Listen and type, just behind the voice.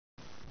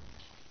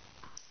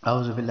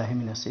أعوذ بالله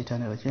من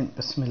الشيطان الرجيم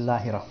بسم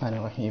الله الرحمن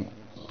الرحيم.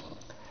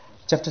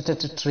 Chapter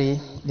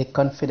 33, The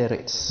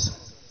Confederates.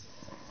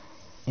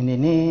 In the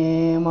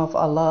name of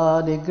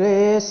Allah, the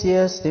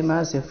gracious, the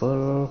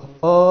merciful.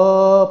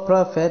 O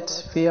Prophet,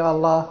 fear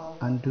Allah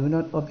and do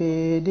not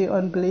obey the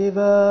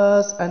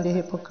unbelievers and the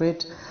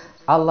hypocrite.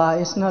 Allah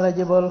is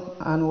knowledgeable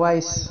and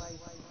wise.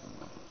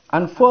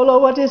 And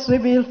follow what is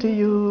revealed to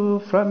you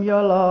from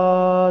your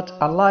Lord.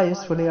 Allah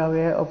is fully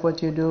aware of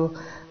what you do.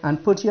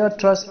 And put your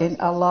trust in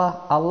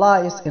Allah.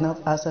 Allah is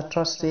enough as a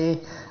trustee.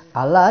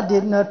 Allah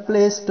did not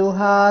place two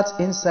hearts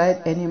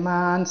inside any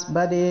man's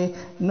body,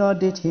 nor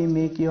did he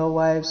make your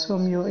wives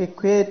whom you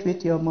equate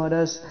with your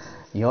mothers,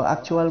 your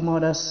actual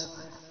mothers.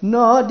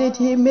 Nor did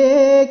he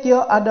make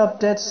your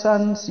adopted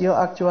sons your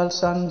actual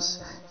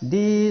sons.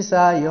 These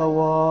are your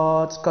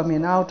words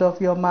coming out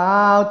of your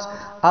mouth.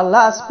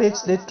 Allah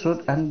speaks the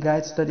truth and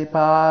guides to the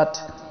path.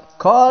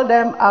 Call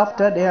them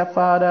after their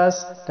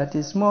fathers. That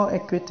is more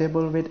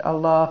equitable with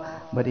Allah.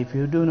 But if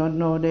you do not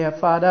know their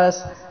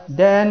fathers,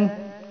 then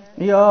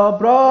your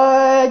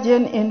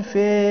brethren in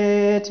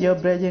faith,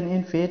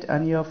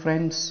 and your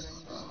friends.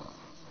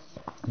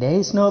 There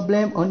is no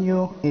blame on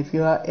you if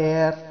you are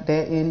err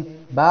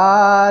therein,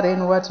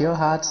 barring what your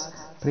hearts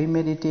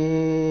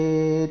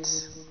premeditate.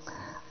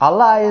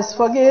 Allah is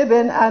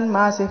forgiving and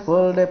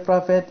merciful. The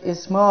Prophet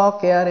is more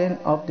caring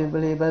of the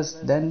believers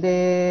than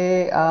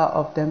they are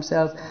of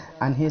themselves,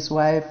 and his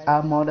wife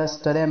are mothers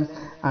to them,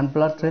 and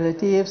blood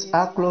relatives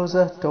are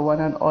closer to one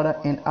another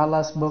in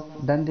Allah's book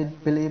than the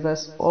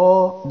believers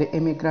or the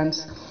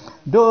immigrants.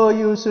 Though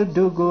you should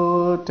do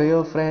good to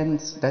your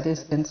friends, that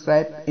is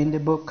inscribed in the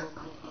book.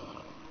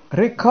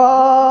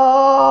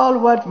 Recall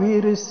what we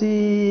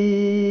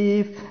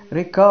receive.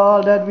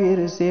 Recall that we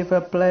receive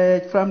a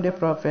pledge from the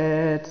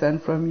prophets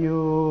and from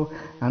you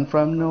and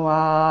from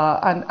Noah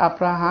and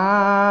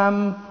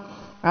Abraham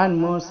and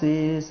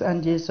Moses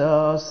and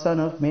Jesus, son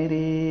of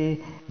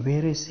Mary. We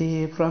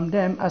receive from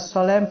them a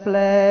solemn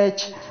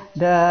pledge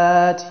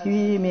that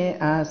we may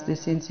ask the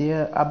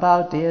sincere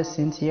about their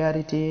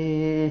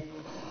sincerity.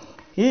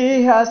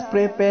 He has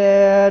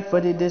prepared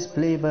for the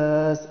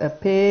disbelievers a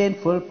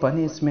painful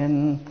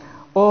punishment.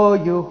 O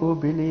you who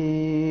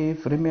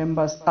believe,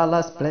 remember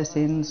Allah's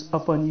blessings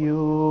upon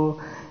you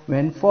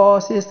when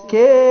forces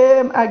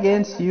came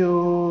against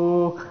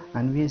you,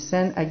 and we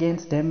sent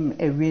against them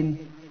a wind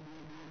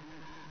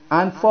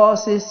and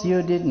forces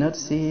you did not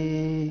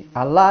see.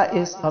 Allah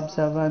is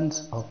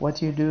observant of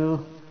what you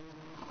do.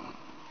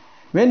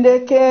 When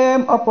they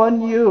came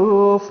upon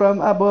you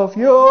from above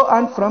you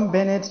and from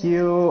beneath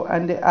you,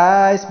 and the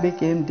eyes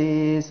became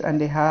dazed,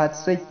 and the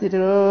hearts reached the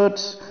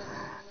roots,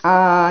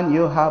 and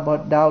you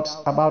harbored doubts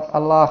about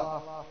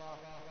Allah.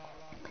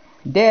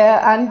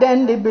 There and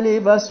then the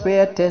believers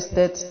were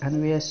tested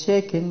and were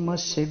shaken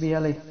most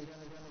severely.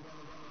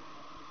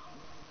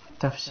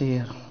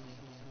 Tafsir.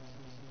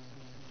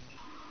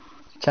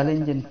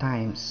 Challenging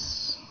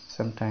times.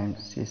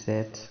 Sometimes he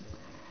said,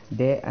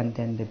 there and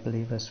then the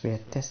believers were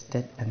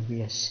tested and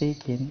we are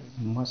shaken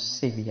most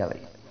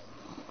severely.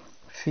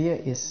 Fear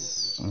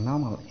is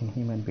normal in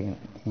human beings.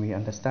 We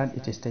understand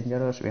it is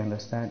dangerous, we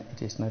understand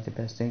it is not the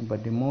best thing,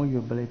 but the more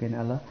you believe in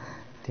Allah,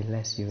 the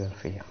less you will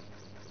fear.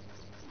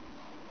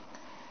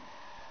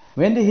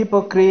 When the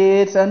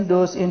hypocrites and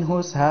those in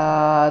whose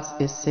hearts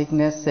is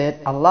sickness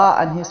said, Allah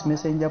and His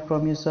Messenger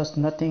promise us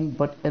nothing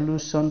but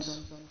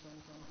illusions.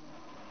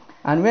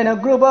 And when a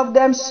group of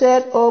them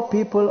said, O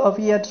people of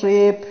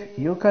Yathrib,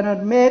 you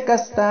cannot make a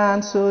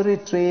stand, so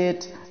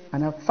retreat.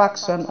 And a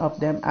faction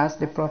of them asked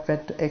the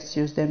Prophet to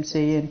excuse them,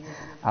 saying,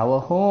 our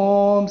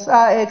homes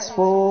are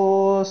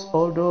exposed.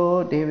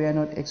 Although they were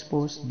not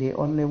exposed, they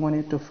only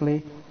wanted to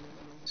flee.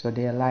 So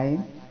they are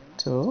lying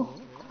to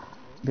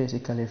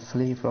basically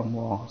flee from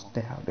war.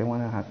 They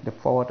want to have the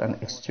forward an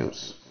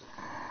excuse.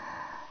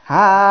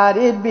 Had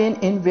it been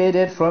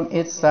invaded from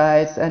its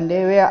sides and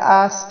they were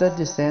asked to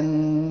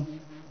descend,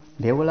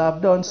 they will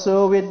have done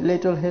so with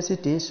little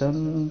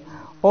hesitation,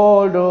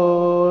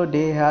 although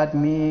they had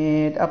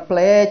made a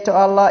pledge to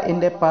Allah in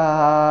the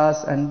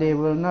past, and they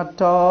will not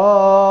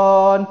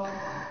turn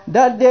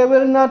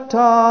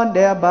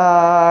their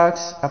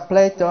backs. A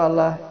pledge to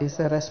Allah is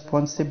a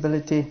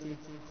responsibility.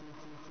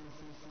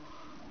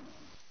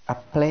 A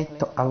pledge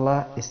to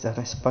Allah is a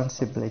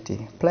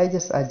responsibility.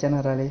 Pledges are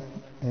generally,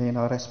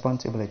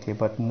 responsibility,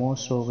 but more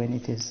so when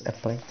it is a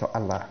pledge to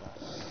Allah.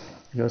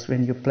 Because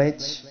when you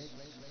pledge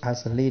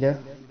as a leader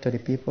to the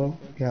people,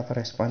 you have a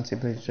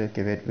responsibility to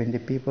give it. When the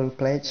people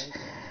pledge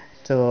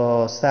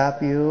to serve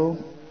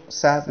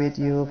with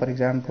you, for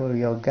example,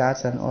 your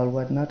guards and all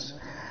whatnot,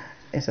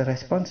 it's a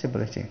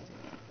responsibility.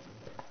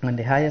 And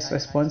the highest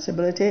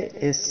responsibility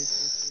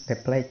is the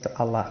pledge to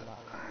Allah,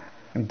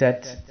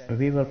 that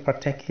we will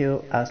protect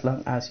you as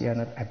long as you are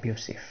not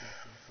abusive.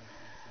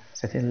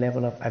 Certain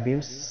level of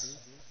abuse,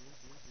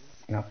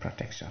 no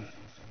protection.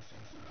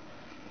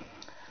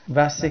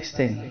 Verse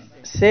 16,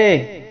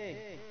 say,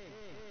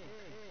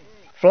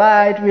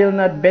 flight will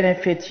not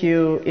benefit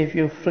you if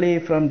you flee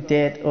from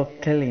death or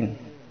killing.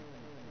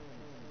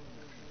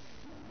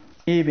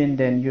 even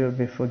then you'll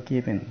be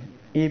forgiven.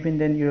 Even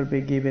then you'll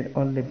be given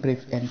only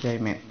brief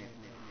enjoyment.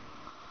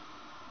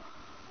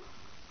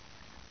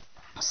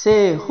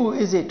 Say, who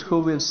is it who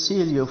will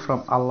shield you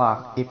from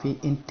Allah if He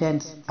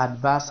intends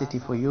adversity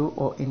for you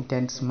or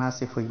intends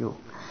mercy for you?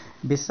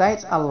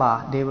 Besides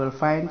Allah, they will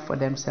find for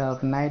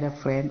themselves neither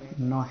friend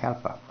nor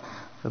helper.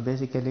 So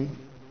basically,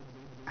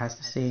 as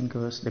the saying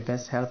goes, the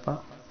best helper,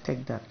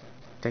 take that.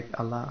 Take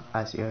Allah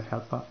as your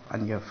helper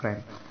and your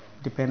friend.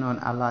 Depend on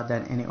Allah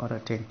than any other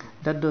thing.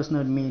 That does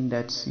not mean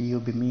that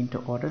you be mean to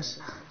others,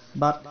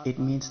 but it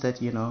means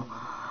that,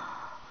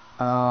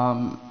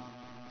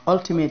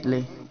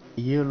 ultimately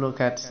you look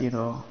at,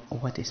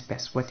 what is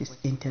best, what is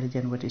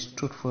intelligent, what is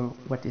truthful,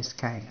 what is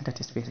kind. That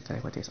is basically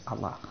what is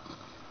Allah.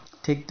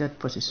 Take that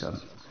position,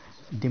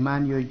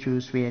 demand your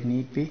dues where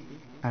need be,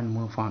 and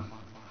move on.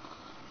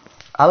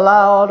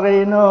 Allah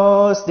already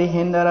knows the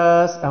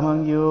hinderers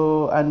among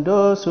you, and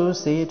those who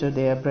say to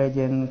their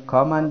brethren,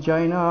 come and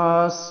join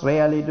us.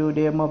 Rarely do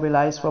they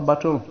mobilize for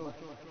battle.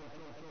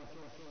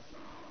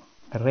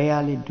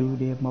 Rarely do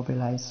they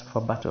mobilize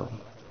for battle.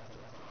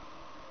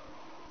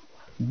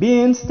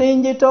 Being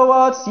stingy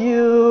towards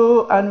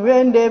you, and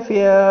when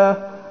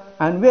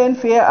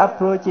fear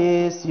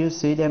approaches, you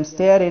see them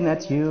staring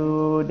at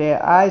you,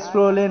 their eyes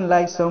rolling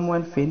like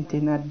someone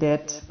fainting at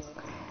death.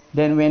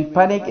 Then when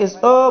panic is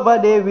over,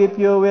 they whip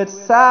you with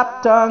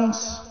sharp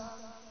tongues.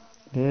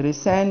 They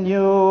resent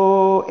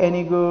you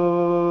any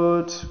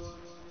good.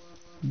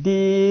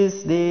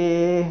 These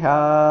they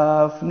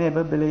have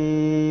never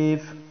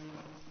believed.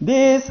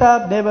 These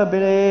have never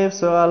believed,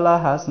 so Allah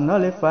has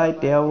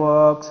nullified their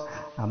works.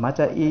 A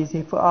matter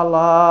easy for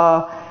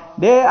Allah.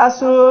 They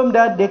assume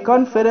that the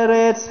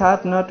Confederates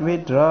had not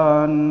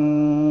withdrawn,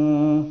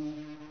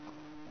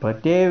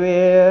 but they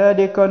were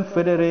the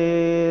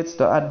Confederates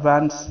to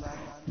advance.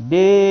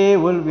 They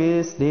will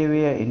wish they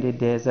were in the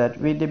desert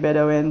with the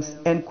Bedouins,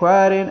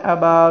 inquiring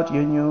about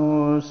your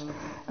news.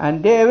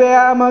 And they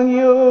were among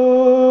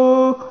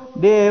you.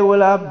 They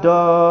will have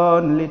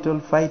done little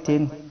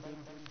fighting.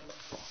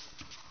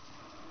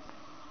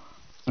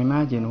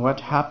 Imagine what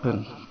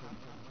happened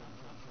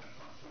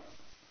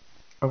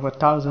over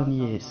 1,000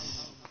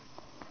 years,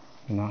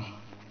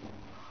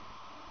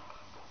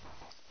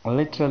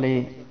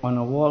 Literally on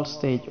a world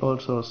stage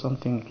also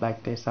something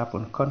like this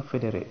happened.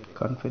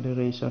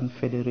 Confederation,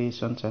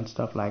 federations and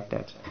stuff like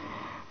that.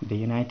 The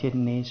United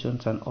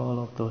Nations and all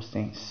of those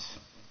things,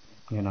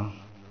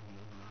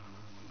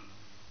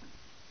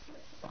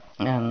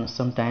 And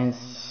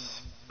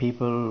sometimes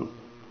people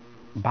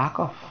back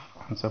off,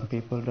 and some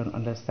people don't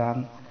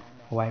understand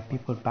why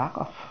people back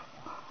off,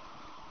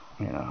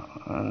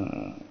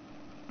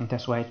 and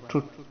that's why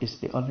truth is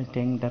the only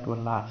thing that will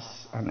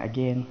last. And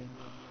again,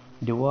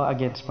 the war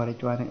against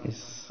marijuana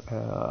is,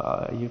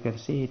 you can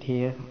see it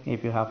here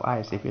if you have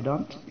eyes. If you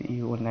don't,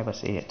 you will never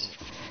see it.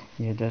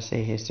 You just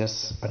say he's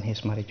just on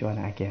his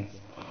marijuana again.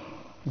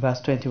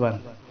 Verse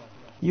 21.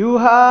 You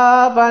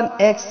have an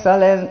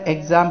excellent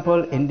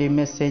example in the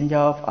Messenger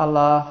of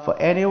Allah for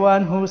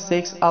anyone who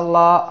seeks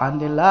Allah on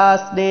the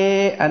last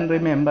day and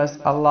remembers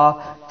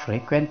Allah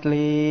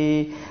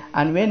frequently.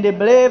 And when the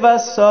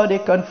believers saw the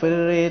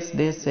Confederates,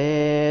 they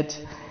said,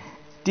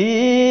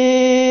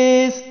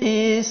 this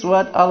is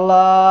what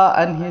Allah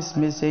and His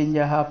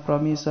Messenger have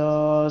promised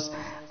us,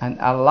 and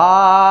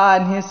Allah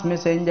and His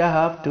Messenger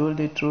have told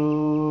the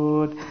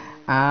truth,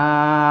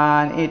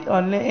 and it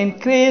only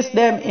increased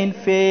them in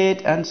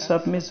faith and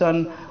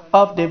submission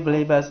of the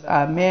believers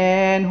are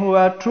men who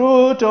are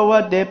true to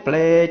what they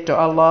pledge to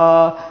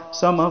Allah.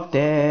 Some of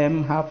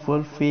them have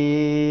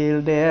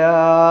fulfilled their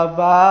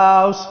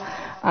vows,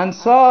 and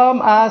some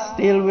are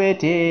still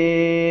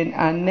waiting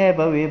and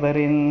never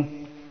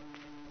wavering.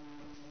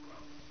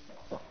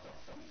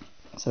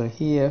 So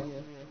here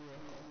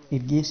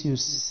it gives you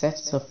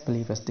sets of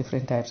believers,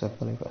 different types of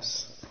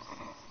believers.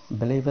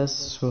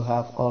 Believers who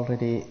have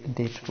already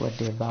did what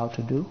they vow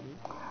to do,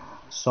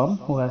 some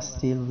who are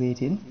still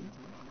waiting,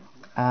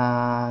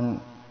 and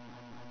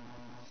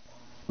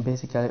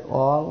basically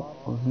all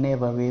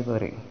never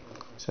wavering.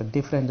 So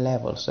different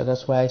levels. So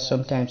that's why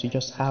sometimes you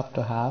just have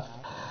to have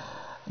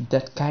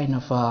that kind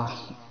of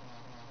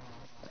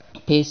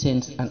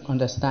patience and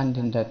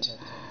understanding that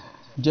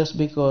just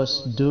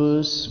because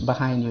those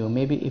behind you,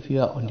 maybe if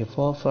you are on the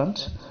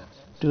forefront,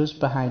 those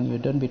behind you,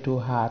 don't be too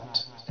hard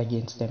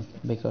against them,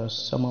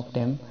 because some of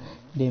them,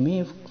 they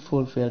may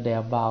fulfill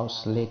their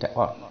vows later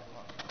on.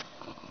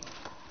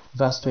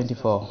 Verse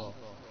 24.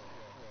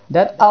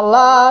 That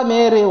Allah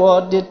may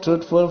reward the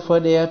truthful for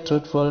their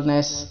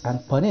truthfulness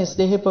and punish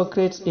the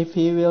hypocrites if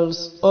He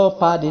wills, or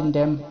pardon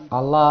them.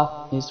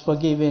 Allah is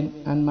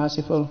forgiving and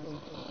merciful.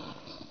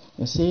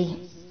 You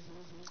see,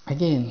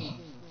 again,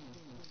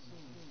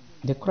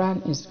 the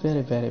Quran is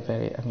very, very,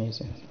 very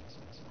amazing.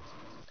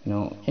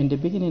 In the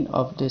beginning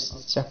of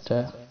this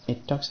chapter,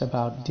 it talks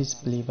about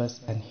disbelievers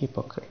and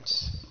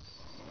hypocrites.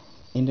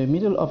 In the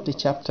middle of the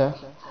chapter,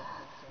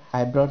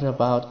 I brought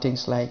about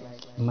things like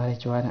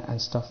marijuana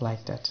and stuff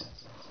like that.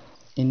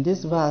 In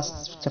this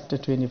verse, chapter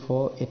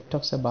 24, it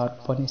talks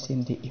about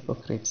punishing the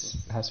hypocrites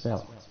as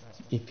well.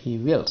 if He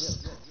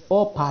wills,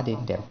 or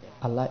pardon them.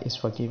 Allah is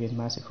forgiving,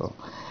 merciful.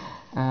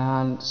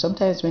 And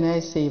sometimes when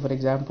I say, for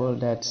example,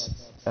 that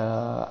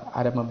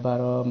Adama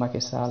Barrow, Macky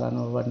Sall,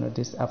 and whatnot,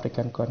 these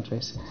African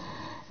countries,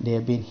 they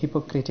have been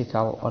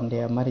hypocritical on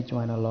their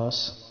marijuana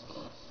laws,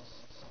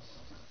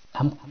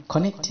 I'm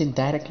connecting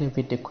directly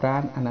with the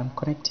Quran, and I'm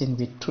connecting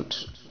with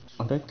truth.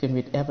 I'm connecting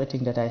with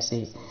everything that I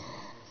say.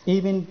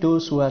 Even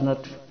those who are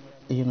not,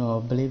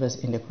 believers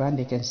in the Quran,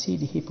 they can see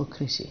the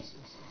hypocrisy,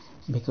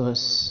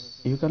 because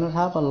you cannot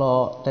have a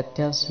law that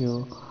tells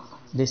you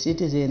the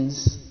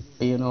citizens,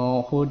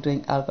 who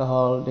drink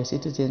alcohol, the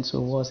citizens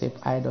who worship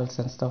idols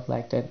and stuff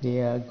like that, they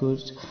are good,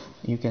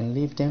 you can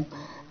leave them.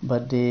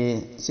 But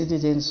the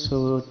citizens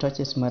who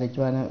touches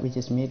marijuana, which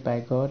is made by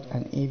God,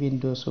 and even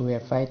those who were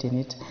fighting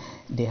it,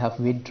 they have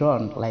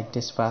withdrawn, like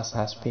this verse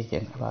has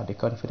spoken about the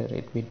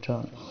Confederate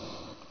withdrawn.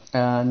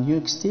 And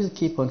you still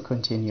keep on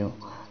continue.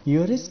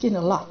 You're risking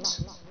a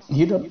lot.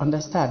 You don't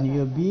understand.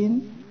 You're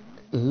being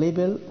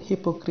labeled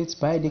hypocrites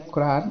by the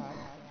Quran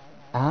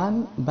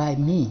and by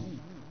me.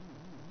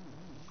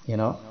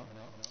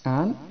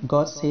 And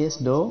God says,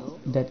 though,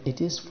 that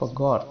it is for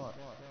God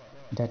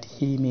that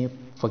He may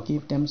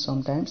forgive them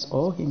sometimes,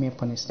 or He may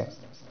punish them.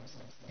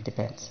 It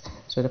depends.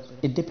 So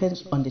it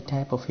depends on the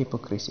type of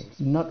hypocrisy.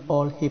 Not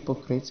all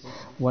hypocrites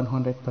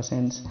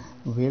 100%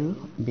 will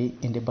be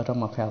in the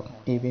bottom of hell.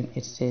 Even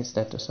it says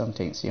that to some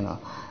things,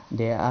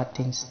 there are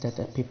things that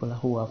the people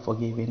who are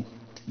forgiven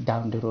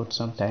down the road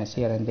sometimes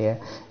here and there,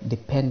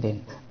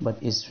 depending. But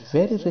it's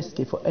very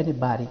risky for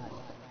anybody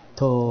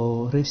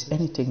to risk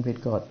anything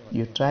with God.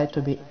 You try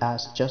to be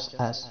as just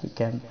as you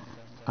can.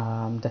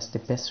 That's the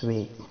best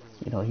way.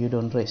 You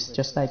don't risk.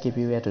 Just like if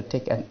you were to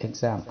take an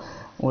exam,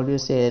 would you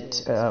say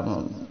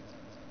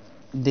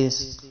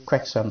this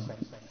question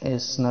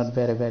is not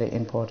very, very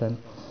important,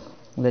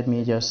 let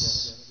me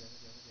just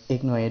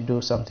ignore it,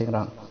 do something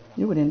wrong?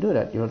 You wouldn't do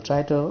that. You'll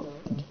try to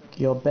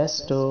your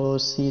best to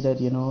see that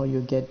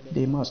you get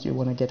the most. You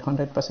want to get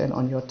 100%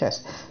 on your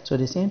test. So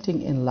the same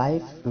thing in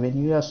life. When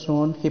you are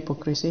shown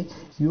hypocrisy,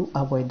 you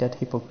avoid that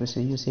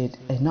hypocrisy. You say,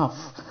 enough,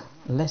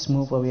 let's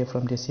move away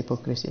from this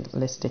hypocrisy,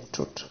 let's take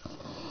truth.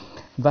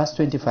 Verse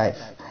 25.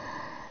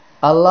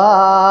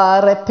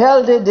 Allah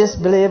repelled the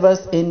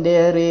disbelievers in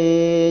their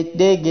rage,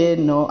 they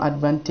gain no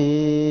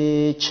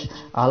advantage.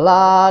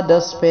 Allah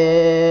does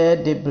spare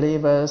the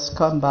believers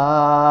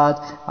combat.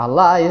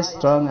 Allah is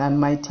strong and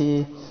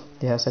mighty.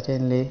 They have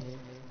certainly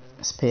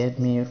spared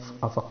me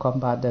of a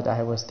combat that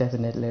I was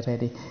definitely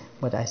ready,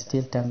 but I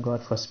still thank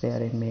God for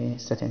sparing me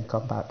certain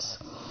combats.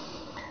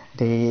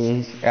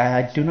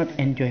 I do not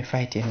enjoy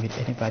fighting with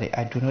anybody.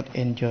 I do not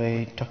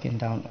enjoy talking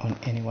down on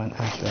anyone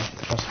as well,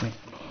 trust me.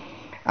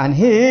 And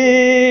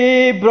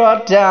He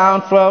brought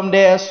down from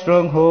their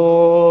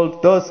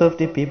stronghold those of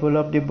the people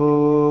of the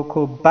book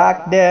who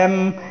backed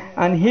them,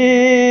 and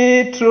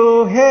He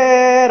threw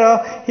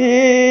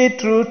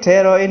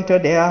terror into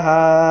their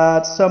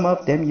hearts. Some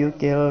of them you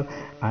killed,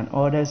 and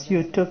others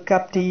you took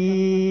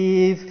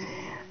captive.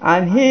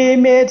 And He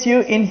made you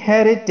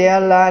inherit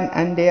their land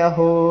and their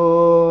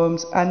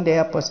homes and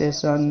their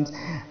possessions,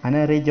 and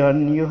a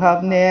region you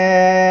have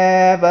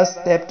never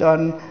stepped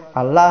on.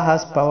 Allah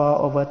has power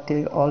over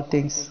all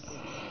things.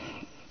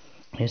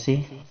 You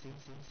see,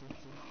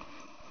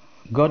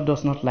 God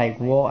does not like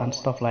war and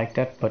stuff like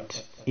that,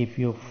 but if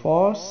you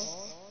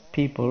force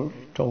people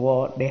to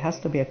war, there has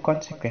to be a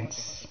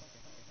consequence.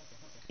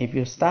 If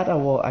you start a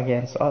war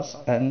against us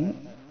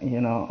and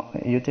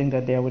you think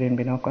that there wouldn't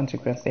be no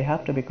consequence, there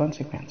have to be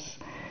consequence.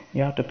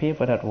 You have to pay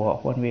for that war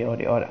one way or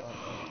the other.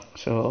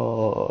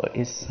 So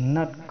it's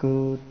not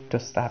good to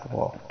start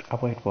war,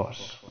 avoid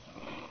wars.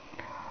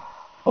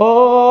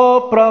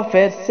 O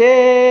Prophet,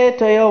 say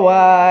to your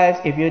wives,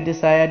 if you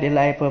desire the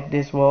life of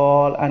this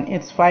world and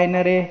its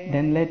finery,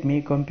 then let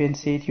me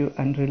compensate you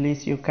and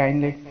release you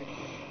kindly.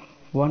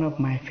 One of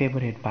my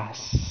favorite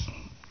verses,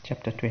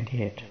 chapter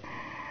 28.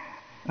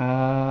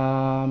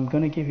 I'm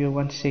going to give you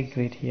one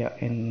secret here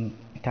in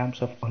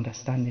terms of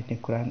understanding the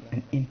Quran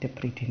and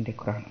interpreting the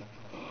Quran.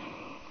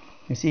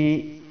 You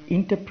see,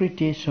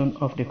 interpretation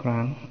of the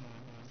Quran,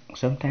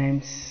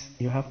 sometimes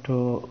you have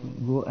to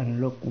go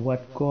and look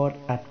what God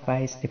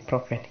advised the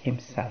Prophet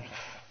himself,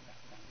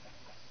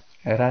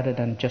 rather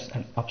than just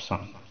an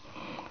option.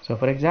 So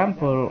for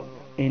example,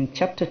 in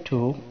chapter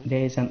 2,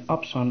 there is an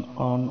option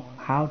on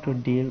how to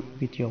deal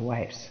with your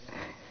wives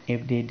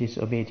if they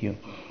disobeyed you.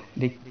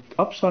 The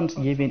options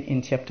given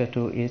in chapter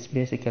 2 is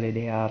basically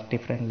there are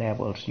different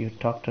levels. You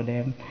talk to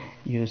them,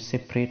 you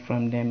separate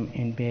from them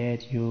in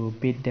bed, you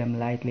beat them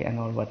lightly and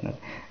all whatnot.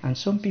 And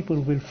some people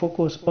will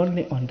focus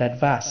only on that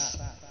verse.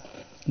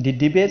 The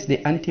debates, the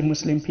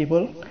anti-Muslim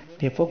people,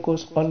 they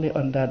focus only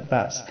on that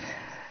verse,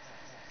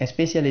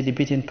 especially the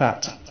beating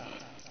part.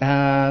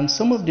 And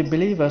some of the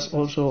believers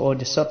also, or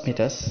the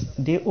submitters,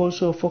 they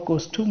also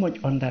focus too much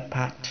on that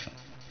part.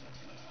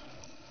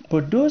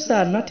 But those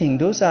are nothing.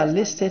 Those are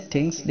listed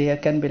things. There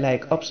can be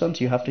like options.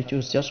 You have to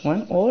choose just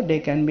one, or they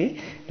can be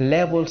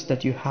levels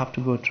that you have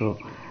to go through.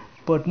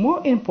 But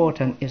more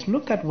important is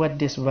look at what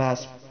this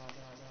verse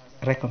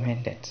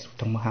recommended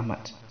to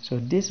Muhammad. So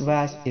this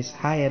verse is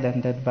higher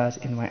than that verse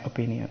in my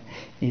opinion.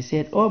 He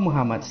said, "O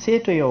Muhammad, say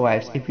to your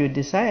wives, if you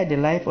desire the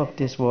life of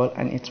this world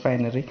and its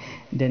finery,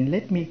 then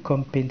let me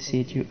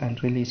compensate you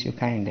and release you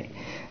kindly."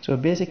 So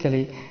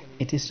basically,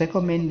 it is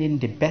recommending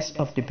the best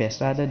of the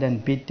best rather than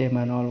beat them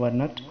and all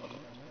whatnot.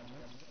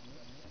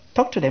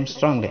 Talk to them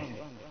strongly.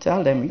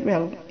 Tell them,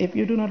 well, if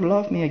you do not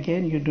love me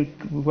again, you do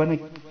want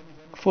to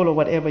follow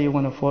whatever you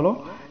want to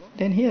follow,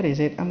 then here is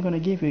it. I'm going to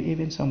give you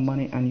even some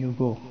money and you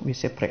go. We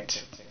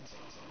separate.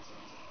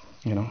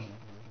 You know.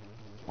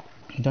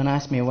 Don't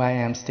ask me why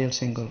I am still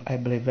single. I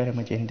believe very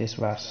much in this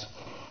verse.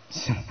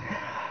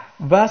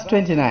 Verse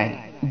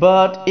 29.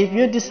 But if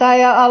you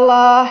desire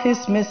Allah,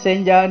 His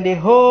Messenger, and the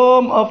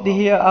home of the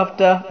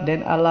hereafter,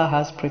 then Allah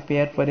has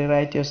prepared for the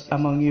righteous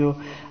among you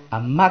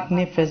a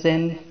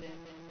magnificent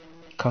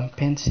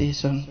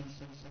compensation.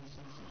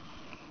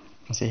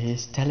 So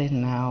He's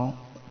telling now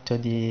to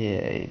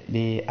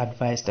the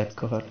advice that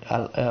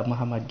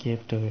Muhammad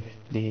gave to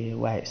the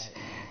wives.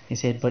 He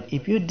said, but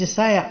if you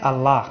desire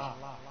Allah,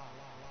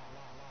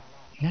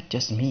 not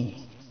just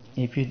me,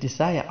 if you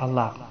desire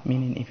Allah,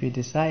 meaning if you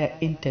desire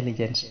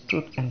intelligence,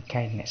 truth and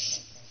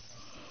kindness,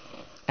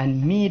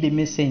 and me the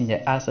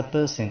messenger as a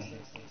person,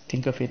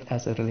 think of it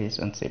as a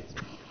relationship,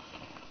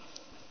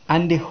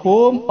 and the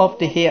home of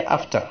the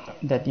hereafter,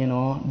 that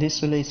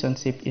this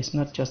relationship is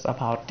not just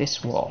about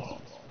this world,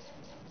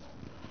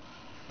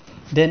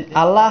 then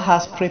Allah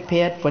has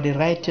prepared for the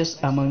righteous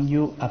among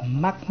you a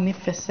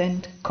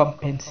magnificent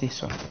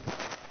compensation.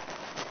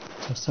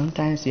 So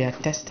sometimes you are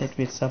tested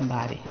with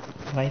somebody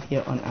right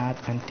here on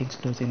earth and things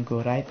doesn't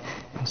go right,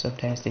 and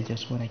sometimes they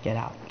just want to get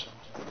out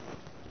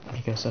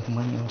because of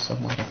money or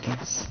some other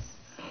things.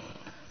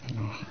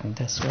 And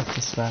that's what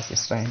this verse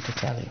is trying to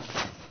tell you.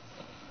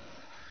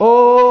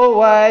 O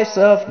wives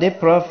of the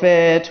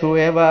Prophet,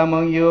 whoever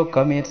among you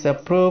commits a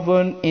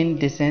proven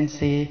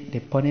indecency, the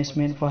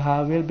punishment for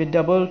her will be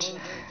doubled,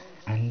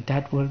 and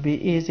that will be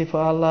easy for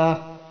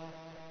Allah,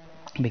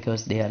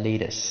 because they are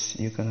leaders.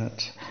 You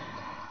cannot,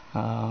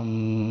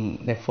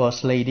 the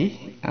first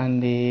lady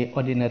and the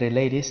ordinary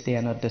ladies, they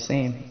are not the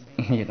same.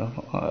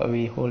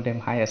 We hold them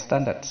higher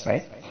standards,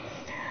 right?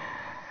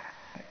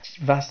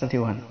 Verse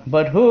 31.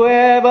 But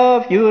whoever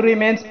of you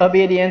remains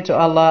obedient to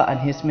Allah and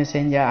His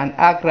Messenger and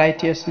act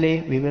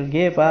righteously, we will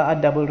give her a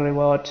double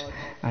reward,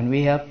 and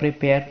we have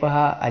prepared for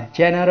her a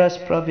generous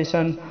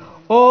provision.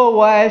 O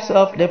wives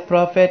of the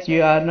Prophet,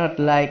 you are not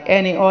like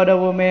any other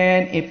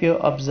woman if you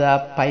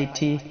observe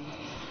piety.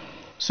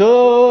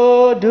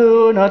 So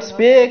do not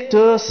speak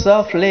too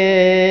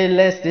softly,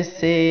 lest the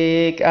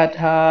sick at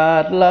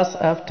heart lust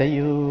after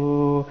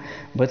you,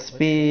 but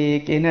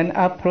speak in an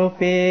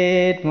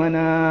appropriate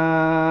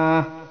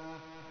manner.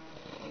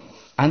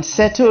 And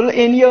settle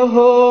in your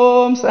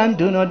homes, and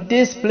do not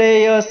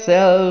display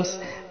yourselves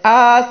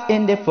as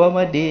in the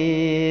former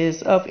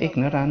days of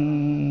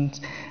ignorance,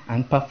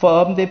 and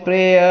perform the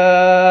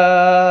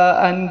prayer,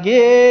 and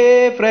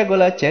give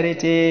regular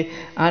charity,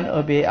 and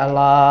obey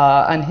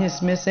Allah and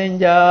His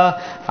Messenger.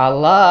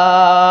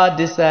 Allah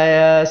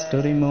desires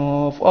to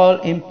remove all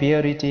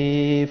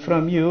impurity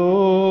from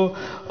you,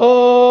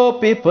 O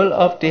people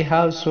of the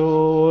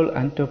household,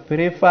 and to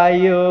purify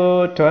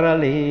you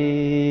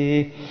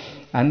thoroughly.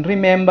 And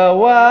remember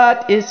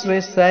what is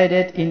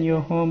recited in your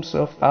homes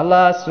of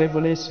Allah's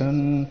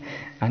revelation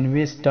and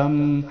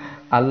wisdom.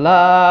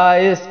 Allah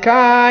is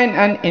kind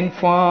and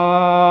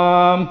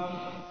informed.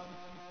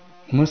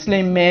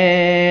 Muslim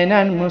men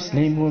and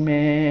Muslim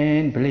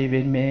women,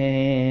 believing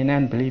men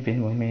and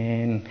believing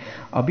women,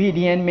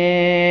 obedient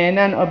men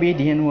and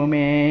obedient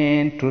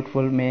women,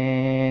 truthful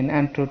men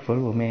and truthful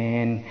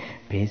women,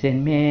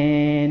 peasant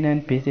men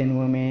and peasant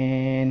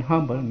women,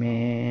 humble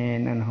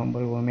men and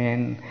humble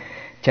women,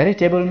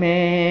 charitable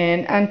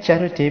men and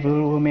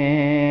charitable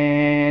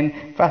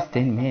women,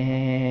 fasting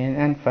men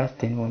and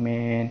fasting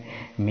women,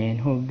 men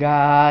who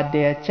guard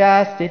their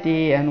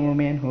chastity and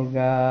women who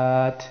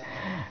guard,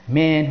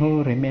 men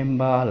who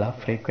remember Allah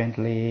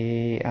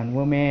frequently and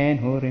women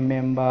who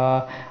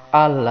remember.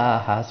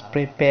 Allah has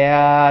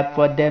prepared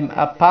for them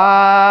a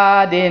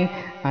pardon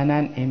and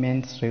an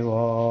immense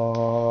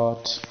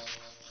reward.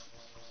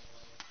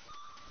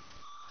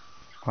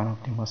 One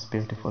of the most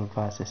beautiful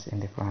verses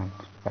in the Quran,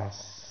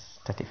 verse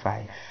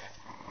 35.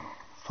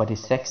 For the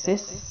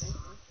sexist,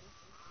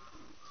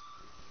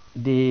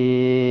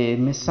 the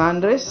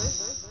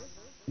misandrous,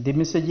 the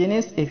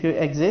misogynist, if you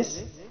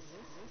exist,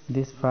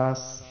 this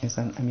verse is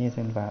an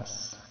amazing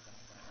verse.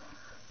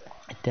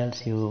 It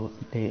tells you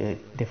the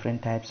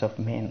different types of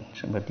men,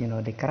 but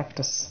the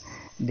characters,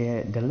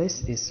 the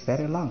list is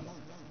very long,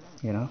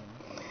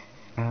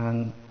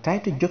 and try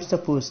to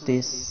juxtapose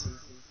this.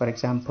 For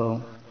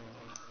example,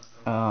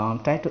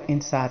 try to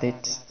insert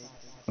it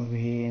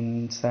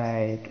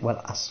inside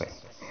Asr.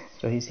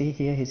 So you see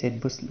here, he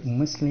said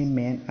Muslim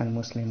men and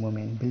Muslim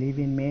women,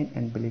 believing men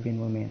and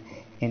believing women.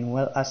 In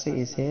Asr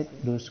he said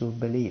those who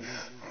believe.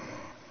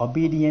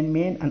 Obedient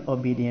men and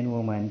obedient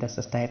women, that's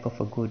a type of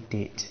a good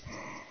deed.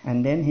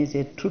 And then he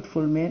said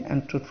truthful men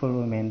and truthful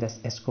women, that's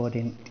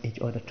escorting each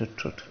other to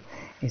truth.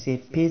 He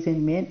said peasant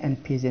men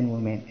and peasant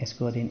women,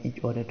 escorting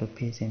each other to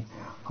peasant.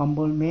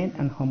 Humble men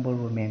and humble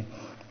women.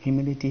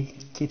 Humility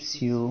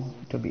keeps you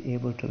to be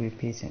able to be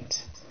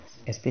patient,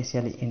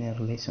 especially in a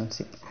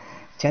relationship.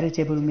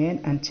 Charitable men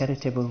and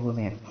charitable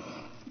women.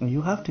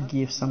 You have to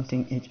give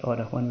something each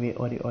other one way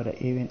or the other,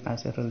 even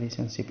as a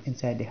relationship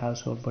inside the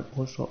household, but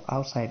also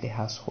outside the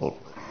household.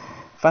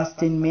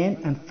 Fasting men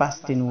and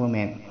fasting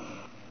women.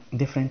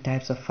 Different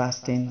types of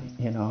fasting,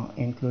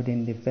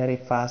 including the very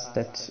fast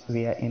that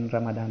we are in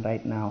Ramadan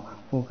right now.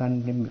 Who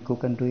can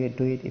do it,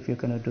 do it. If you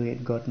cannot do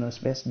it, God knows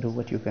best. Do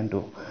what you can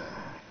do.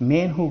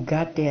 Men who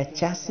guard their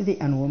chastity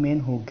and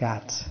women who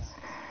guard.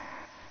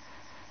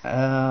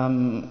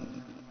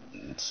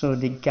 So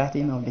the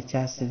guarding of the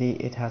chastity,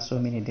 it has so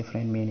many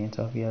different meanings,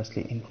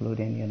 obviously,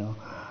 including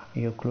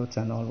your clothes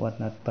and all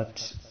whatnot.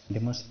 But the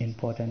most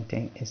important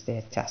thing is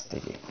their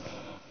chastity.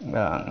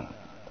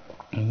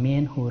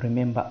 Men who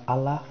remember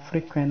Allah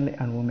frequently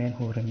and women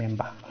who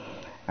remember.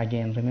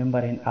 Again,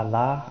 remembering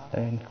Allah,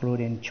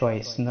 including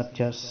choice, not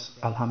just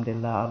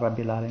Alhamdulillah,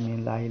 Rabbil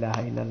Alameen, La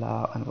ilaha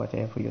illallah, and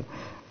whatever you.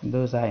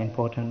 Those are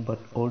important, but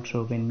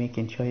also when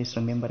making choice,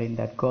 remembering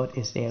that God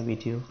is there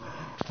with you,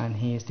 and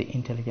He is the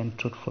intelligent,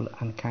 truthful,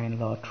 and kind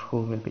Lord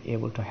who will be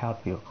able to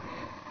help you.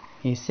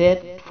 He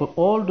said, for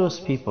all those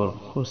people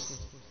who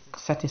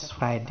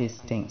satisfy these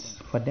things,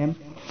 for them,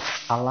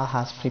 Allah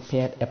has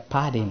prepared a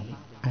pardon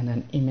and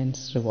an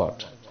immense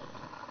reward.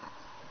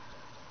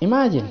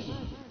 Imagine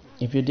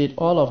if you did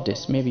all of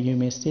this, maybe you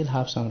may still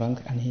have some wrong,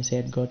 and he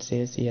said, God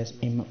says he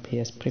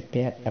has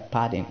prepared a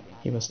pardon.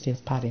 He will still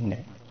pardon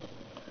them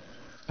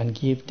and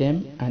give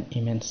them an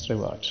immense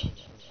reward.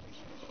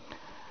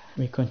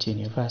 We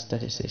continue, verse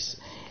 36.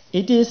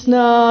 It is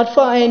not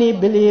for any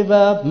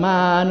believer,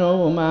 man or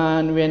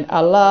woman, when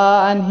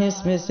Allah and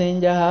His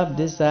Messenger have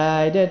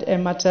decided a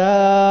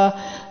matter,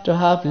 to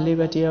have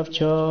liberty of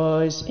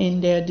choice in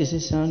their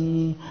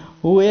decision.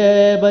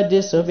 Whoever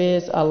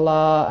disobeys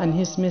Allah and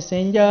His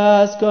Messenger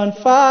has gone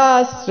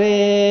far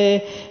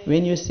astray.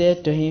 When you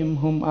said to him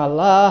whom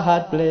Allah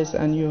had blessed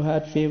and you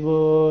had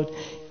favored,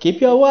 keep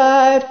your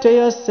wife to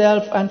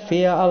yourself and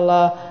fear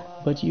Allah.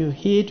 But you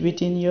hid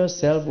within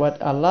yourself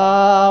what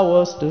Allah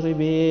was to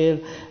reveal,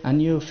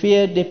 and you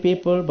feared the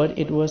people, but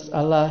it was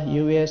Allah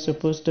you were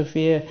supposed to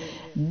fear.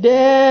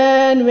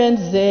 Then when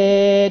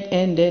Zayd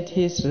ended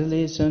his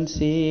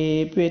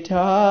relationship with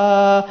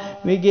her,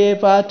 we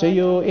gave her to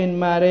you in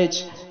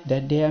marriage,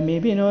 that there may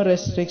be no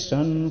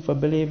restriction for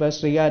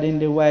believers regarding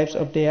the wives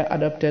of their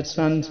adopted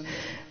sons.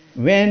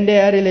 When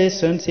their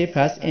relationship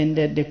has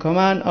ended, the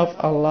command of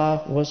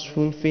Allah was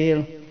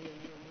fulfilled.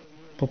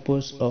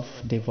 Purpose of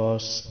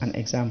divorce, an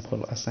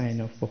example, a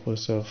sign of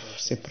purpose of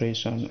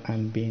separation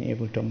and being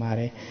able to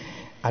marry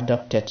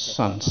adopted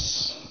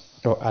sons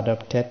or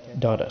adopted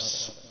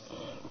daughters.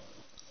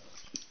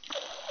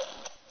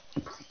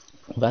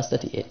 Verse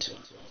 38.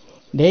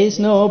 There is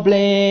no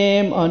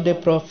blame on the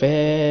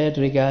prophet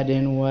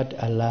regarding what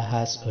Allah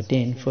has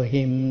ordained for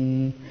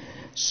him.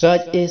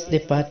 Such is the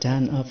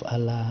pattern of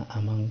Allah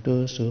among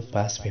those who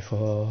passed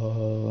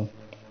before.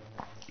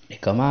 The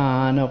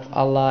command of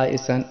Allah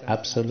is an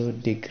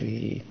absolute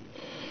decree.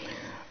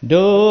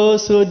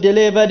 Those who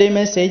deliver the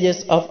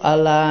messages of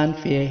Allah and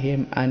fear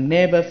Him and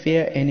never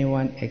fear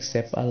anyone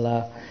except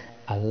Allah,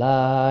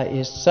 Allah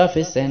is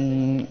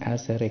sufficient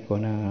as a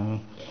reckoner.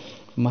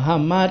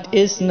 Muhammad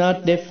is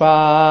not the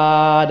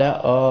father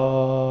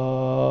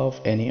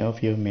of any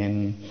of you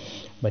men,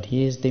 but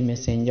he is the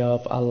messenger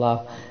of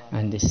Allah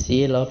and the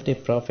seal of the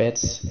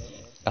prophets.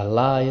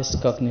 Allah is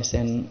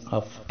cognizant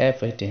of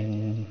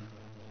everything.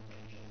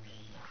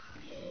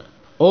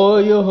 O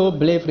you who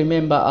believe,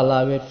 remember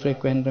Allah with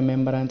frequent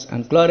remembrance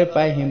and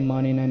glorify Him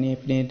morning and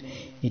evening.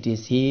 It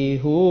is He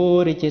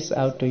who reaches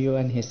out to you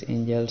and His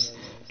angels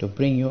to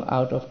bring you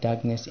out of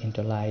darkness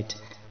into light,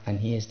 and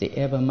He is the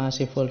ever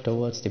merciful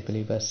towards the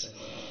believers.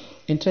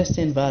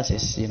 Interesting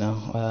verses,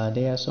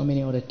 there are so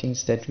many other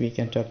things that we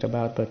can talk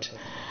about, but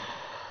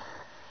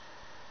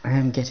I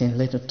am getting a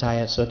little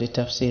tired, so the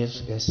tafsir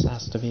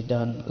has to be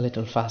done a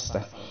little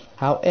faster.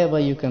 However,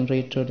 you can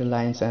read through the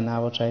lines, and I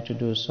will try to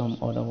do some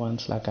other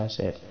ones, like I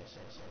said.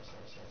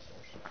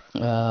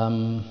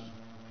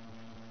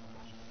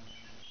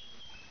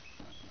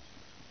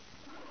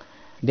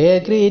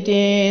 Their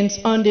greetings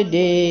on the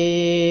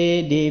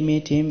day they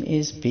meet Him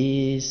is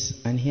peace,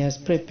 and He has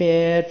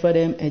prepared for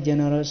them a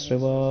generous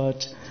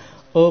reward.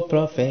 O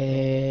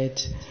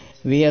Prophet,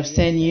 we have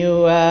sent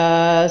you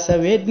as a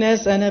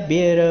witness and a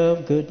bearer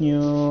of good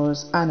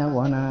news, and a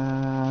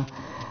warner,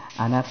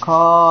 and a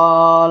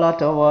caller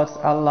towards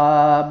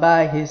Allah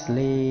by His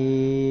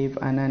leave,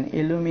 and an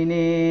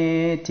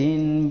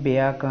illuminating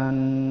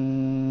beacon.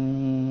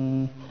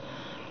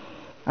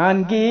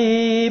 And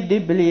give the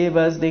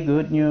believers the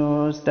good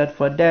news that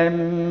for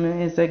them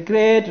is a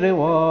great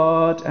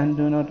reward, and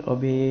do not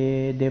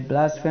obey the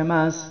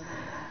blasphemous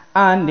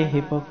and the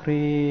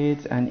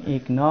hypocrites, and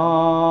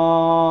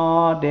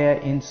ignore their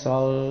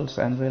insults,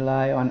 and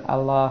rely on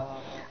Allah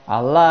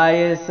Allah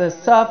is a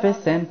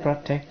sufficient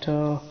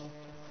protector.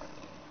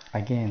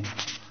 Again,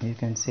 you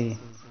can see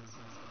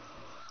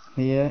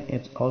here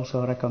it's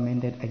also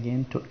recommended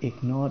again to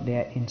ignore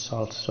their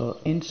insults. So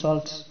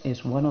insults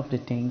is one of the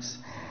things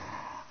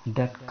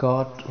that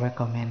God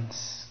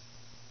recommends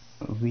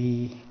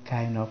we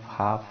kind of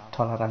have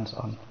tolerance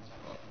on,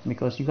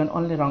 because you can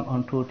only wrong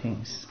on two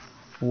things: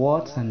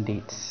 words and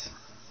deeds.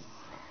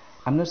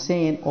 I'm not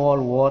saying all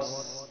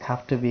words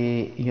have to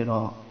be,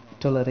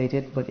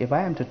 tolerated, but if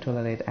I am to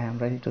tolerate, I am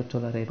ready to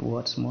tolerate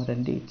words more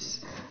than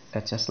deeds.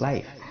 That's just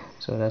life.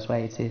 So that's why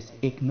it says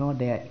ignore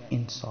their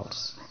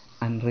insults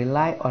and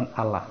rely on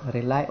Allah,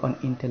 rely on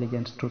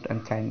intelligence, truth,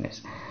 and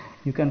kindness.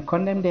 You can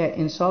condemn their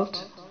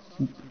insult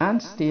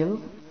and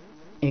still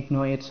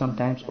ignore it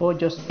sometimes, or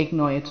just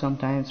ignore it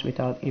sometimes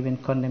without even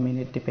condemning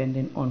it,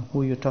 depending on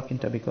who you're talking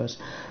to, because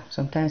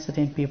sometimes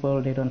certain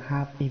people, they don't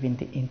have even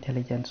the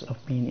intelligence of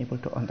being able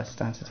to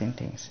understand certain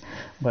things.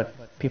 But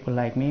people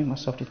like me,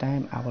 most of the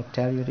time, I will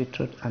tell you the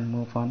truth and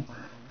move on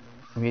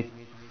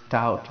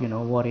without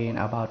worrying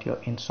about your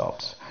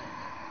insults.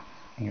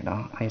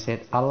 I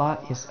said Allah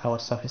is our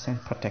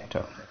sufficient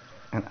protector,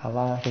 and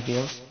Allah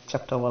reveals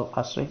chapter Wal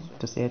Asri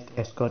to say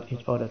escort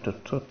each other to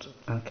truth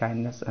and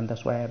kindness, and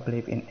that's why I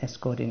believe in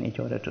escorting each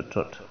other to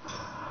truth.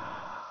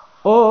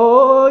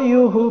 Oh,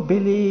 you who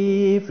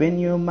believe, when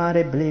you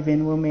marry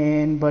believing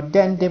women but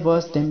then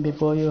divorce them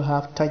before you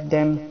have touched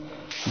them,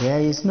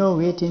 there is no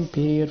waiting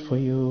period for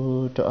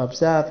you to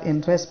observe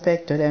in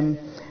respect to them,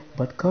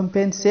 but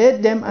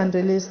compensate them and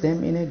release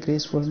them in a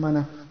graceful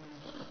manner.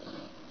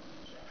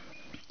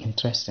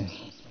 Interesting.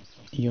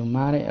 You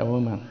marry a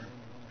woman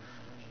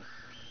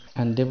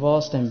and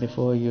divorce them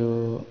before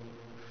you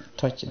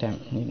touch them,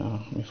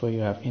 before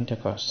you have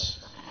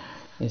intercourse.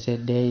 He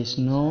said there is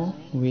no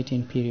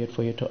waiting period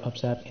for you to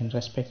observe in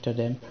respect to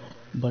them,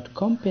 but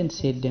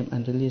compensate them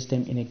and release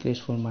them in a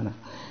graceful manner.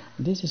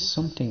 This is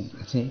something,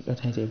 see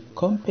what I say,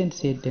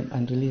 compensate them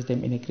and release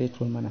them in a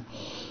graceful manner.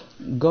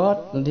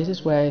 God, this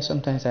is why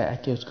sometimes I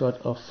accuse God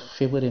of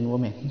favoring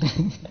women.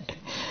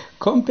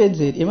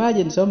 Compensate.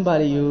 Imagine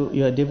somebody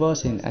you are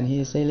divorcing and he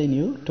is telling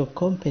you to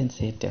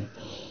compensate them.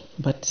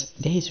 But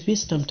there is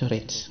wisdom to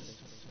it.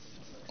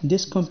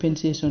 This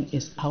compensation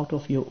is out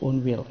of your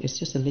own will. It's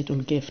just a little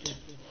gift.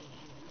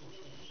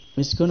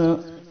 It's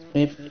gonna,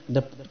 if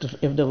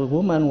the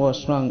woman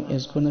was wrong,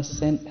 it's gonna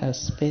send a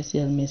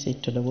special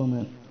message to the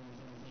woman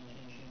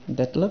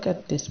that look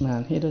at this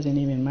man. He doesn't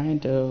even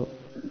mind to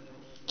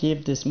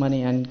give this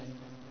money and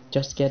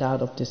just get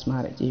out of this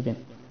marriage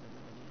even.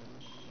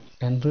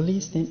 And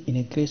release them in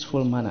a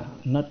graceful manner,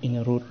 not in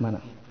a rude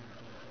manner.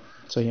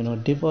 So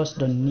divorce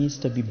don't needs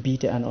to be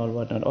beaten and all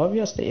whatnot.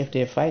 Obviously, if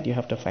they fight, you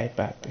have to fight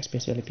back,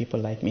 especially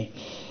people like me.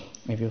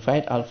 If you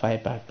fight, I'll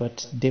fight back.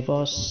 But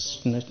divorce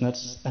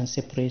and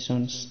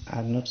separations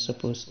are not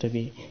supposed to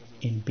be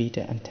in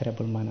bitter and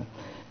terrible manner.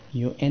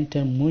 You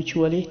enter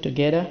mutually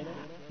together,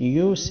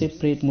 you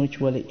separate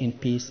mutually in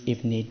peace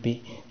if need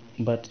be.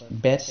 But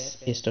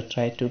best is to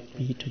try to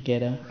be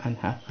together and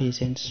have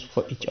patience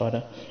for each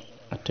other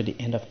to the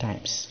end of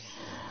times.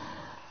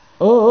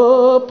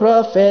 O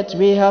Prophet,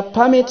 we have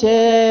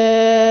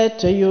permitted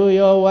to you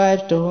your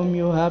wife to whom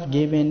you have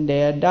given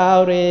their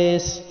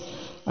dowries,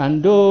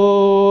 and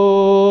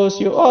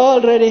those you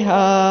already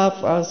have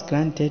as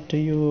granted to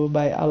you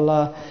by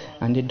Allah,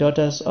 and the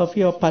daughters of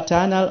your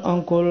paternal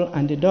uncle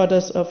and the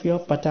daughters of your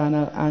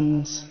paternal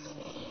aunts,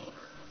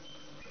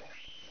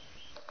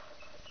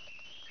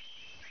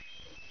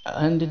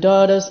 and the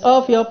daughters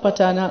of your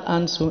paternal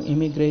aunts who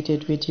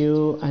immigrated with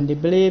you, and the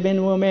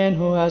believing woman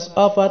who has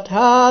offered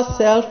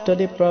herself to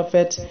the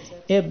Prophet,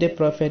 if the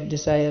Prophet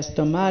desires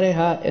to marry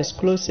her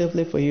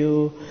exclusively for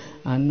you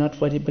and not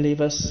for the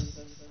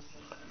believers.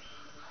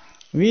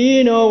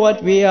 We know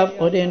what we have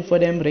ordained for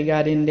them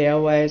regarding their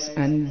wives,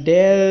 and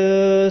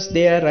theirs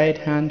their right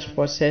hand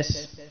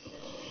possess.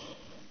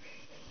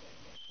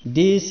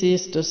 This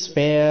is to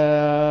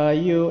spare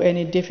you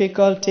any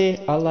difficulty.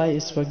 Allah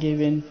is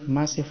forgiving,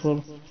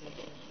 merciful.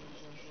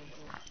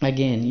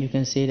 Again, you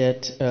can see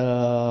that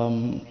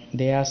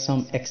there are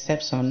some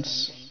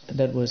exceptions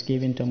that was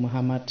given to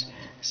Muhammad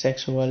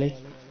sexually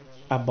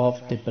above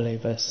the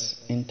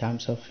believers in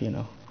terms of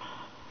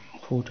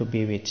who to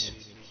be with.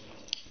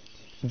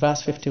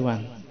 Verse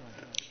 51.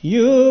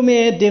 You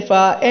may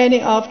defer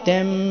any of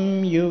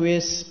them you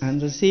wish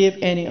and receive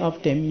any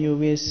of them you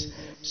wish.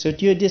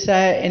 Should you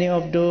desire any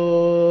of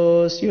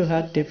those you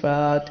had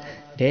deferred,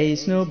 there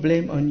is no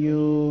blame on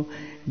you.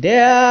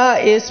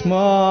 This is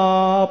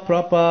more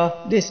proper,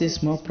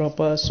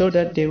 so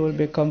that they will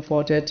be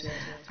comforted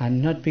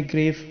and not be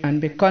grieved, and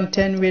be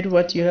content with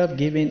what you have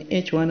given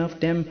each one of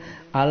them.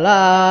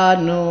 Allah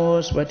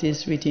knows what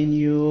is within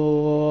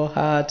your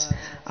heart.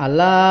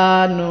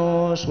 Allah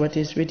knows what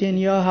is within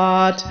your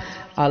heart.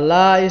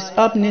 Allah is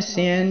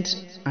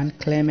omniscient and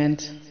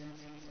clement.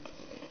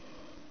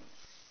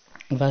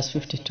 Verse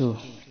 52.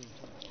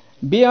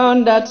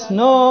 Beyond that,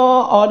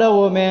 no other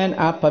women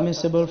are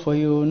permissible for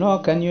you,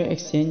 nor can you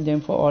exchange them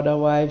for other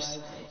wives,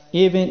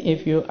 even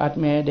if you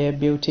admire their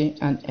beauty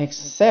and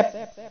accept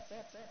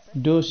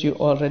those you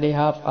already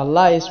have.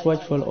 Allah is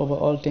watchful over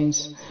all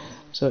things.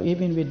 So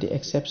even with the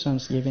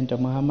exceptions given to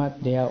Muhammad,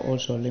 there are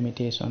also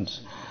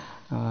limitations,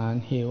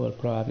 and he will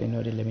probably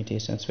know the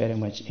limitations very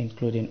much,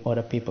 including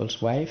other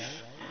people's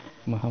wife.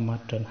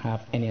 Muhammad don't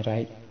have any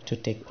right to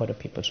take other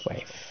people's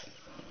wife.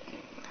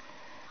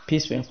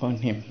 Peace be upon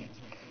him.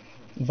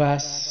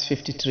 Verse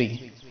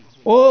 53.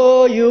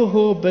 O you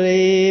who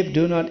believe,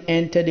 do not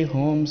enter the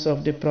homes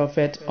of the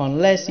prophet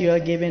unless you are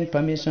given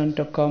permission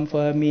to come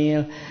for a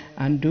meal,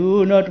 and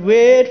do not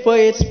wait for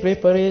its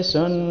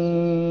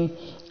preparation.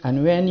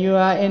 And when you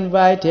are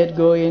invited,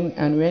 go in,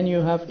 and when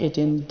you have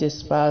eaten,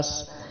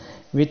 disperse,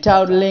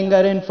 without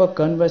lingering for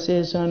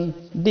conversation.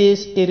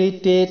 This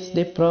irritates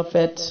the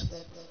prophet,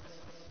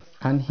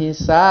 and he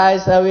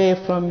shies away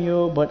from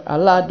you, but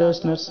Allah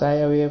does not shy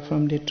away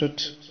from the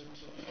truth.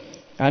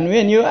 And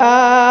when you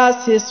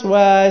ask his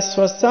wives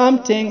for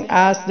something,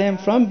 ask them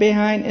from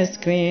behind a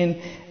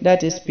screen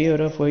that is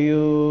purer for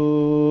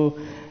you,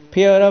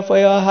 purer for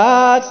your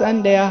hearts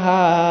and their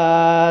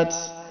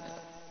hearts.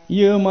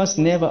 You must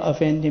never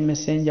offend the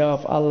messenger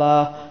of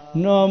Allah,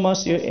 nor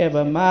must you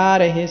ever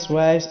marry his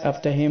wives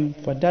after him,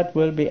 for that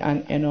will be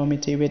an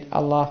enmity with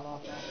Allah.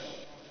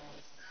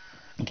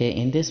 Okay,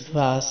 in this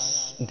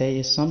verse, there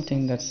is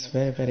something that's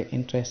very, very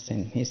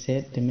interesting. He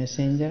said the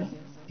messenger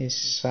is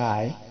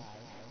shy,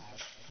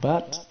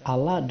 but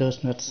Allah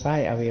does not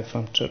shy away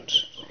from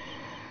truth.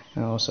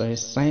 So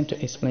he's trying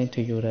to explain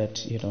to you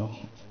that,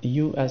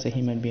 you as a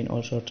human being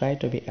also try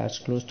to be as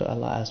close to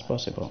Allah as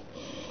possible.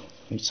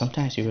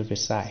 Sometimes you will be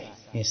shy.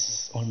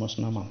 It's almost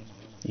normal,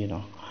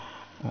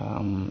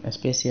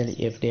 especially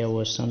if there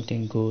was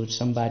something good,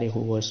 somebody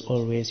who was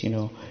always,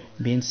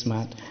 being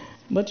smart.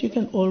 But you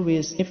can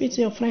always, if it's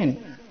your friend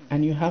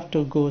and you have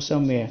to go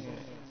somewhere,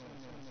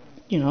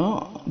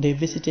 they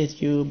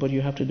visited you, but you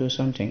have to do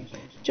something.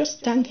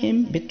 Just thank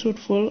him, be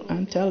truthful,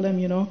 and tell them,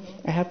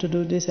 I have to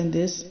do this and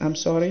this, I'm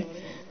sorry.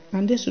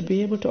 And they should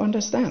be able to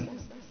understand,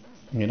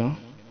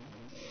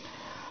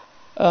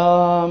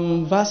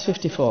 Verse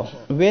 54.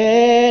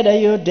 Whether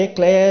you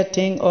declare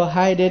thing or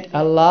hide it,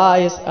 Allah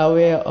is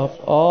aware of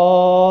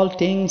all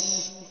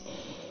things.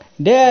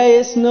 There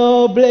is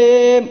no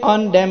blame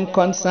on them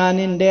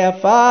concerning their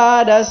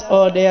fathers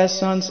or their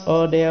sons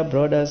or their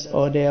brothers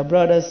or their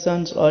brothers'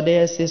 sons or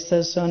their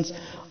sisters' sons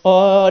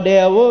or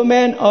their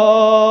women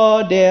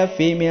or their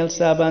female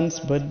servants,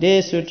 but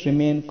they should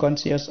remain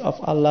conscious of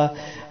Allah.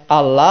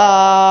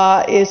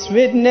 Allah is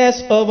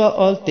witness over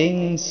all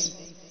things.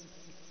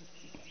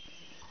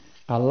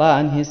 Allah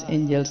and his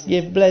angels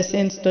give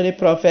blessings to the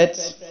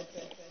prophets.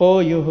 O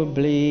you who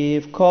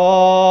believe,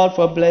 call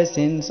for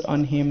blessings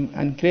on him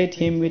and greet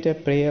him with a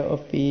prayer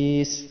of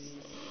peace.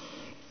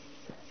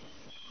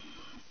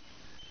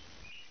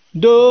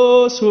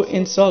 Those who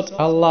insult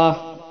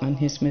Allah and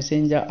his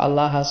messenger,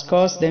 Allah has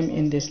caused them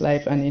in this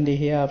life and in the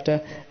hereafter,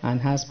 and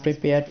has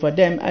prepared for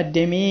them a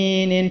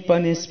demeaning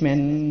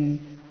punishment.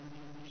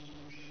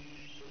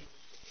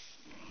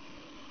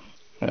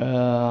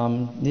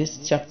 This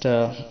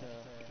chapter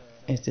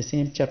is the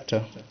same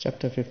chapter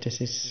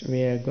 56,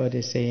 where God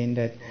is saying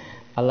that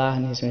Allah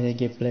and his messenger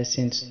give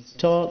blessings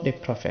to the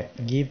prophet,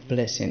 give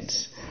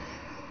blessings.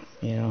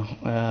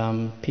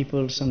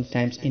 People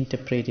sometimes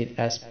interpret it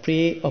as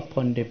pray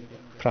upon the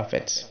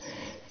prophets.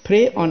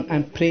 Pray on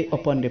and pray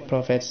upon the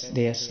prophets,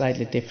 they are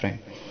slightly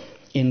different.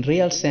 In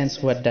real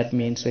sense, what that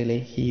means really,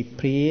 he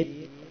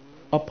prayed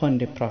upon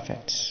the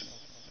prophets.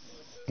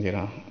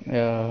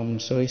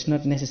 So it's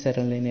not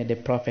necessarily that the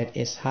prophet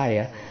is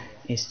higher.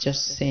 It's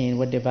just saying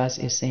what the verse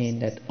is saying,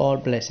 that all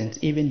blessings,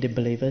 even the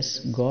believers,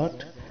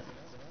 God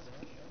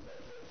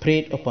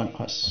prayed upon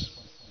us.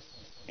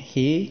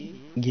 He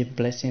gave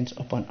blessings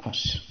upon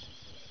us.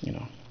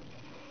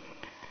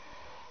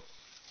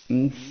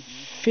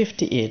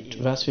 58,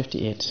 verse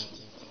 58.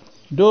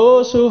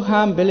 Those who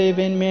harm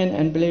believing men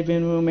and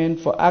believing women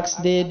for acts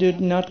they did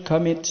not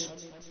commit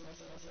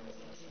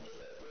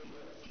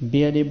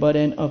bear the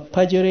burden of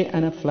perjury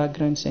and a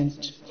flagrant sin.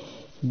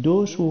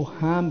 Those who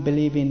harm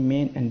believing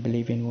men and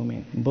believing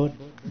women, both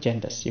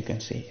genders, you can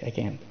see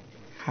again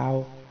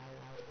how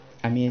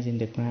amazing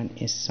the Quran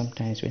is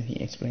sometimes when he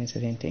explains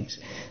certain things.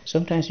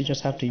 Sometimes you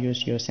just have to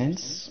use your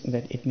sense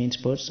that it means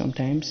both.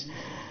 Sometimes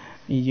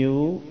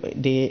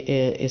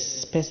is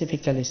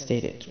specifically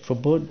stated for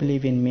both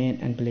believing men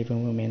and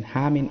believing women,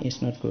 harming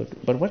is not good.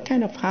 But what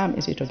kind of harm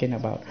is he talking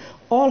about?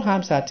 All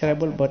harms are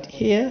terrible, but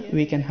here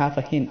we can have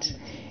a hint.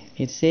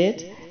 It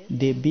said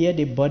they bear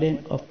the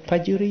burden of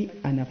perjury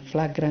and a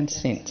flagrant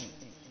sin.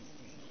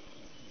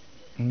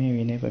 May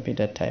we never be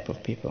that type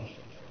of people.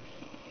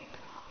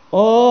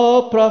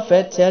 O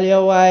Prophet, tell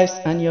your wives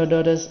and your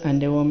daughters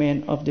and the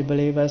women of the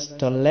believers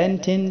to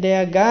lengthen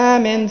their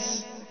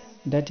garments.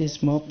 That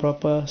is more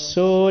proper,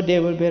 so they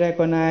will be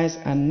recognized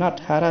and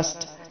not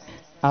harassed.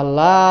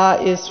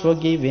 Allah is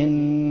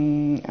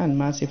forgiving and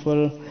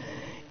merciful.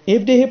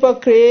 If the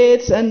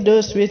hypocrites and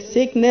those with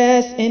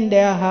sickness in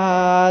their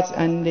hearts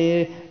and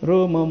the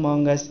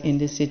rumormongers in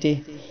the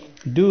city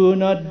do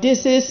not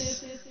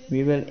desist,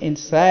 we will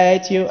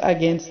incite you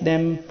against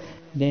them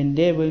then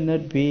they will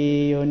not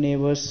be your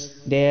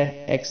neighbors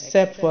there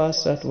except for a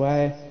short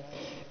while.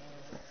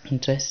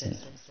 Interesting.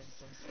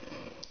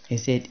 He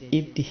said,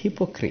 if the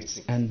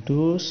hypocrites and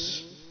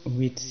those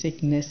with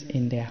sickness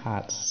in their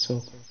hearts,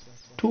 so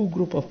two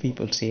group of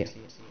people here,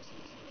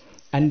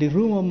 and the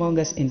rumor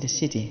mongers in the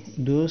city,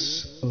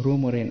 those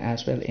rumoring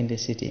as well in the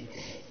city,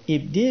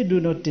 if they do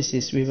not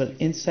desist, we will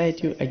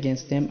incite you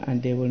against them,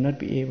 and they will not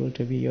be able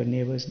to be your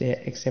neighbors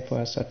there except for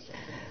a short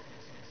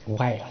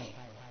while.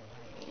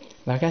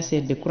 Like I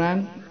said, the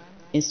Quran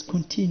is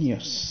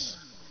continuous.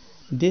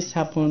 This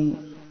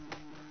happened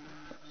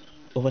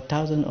over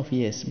thousands of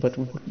years, but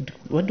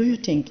what do you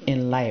think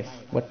in life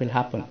what will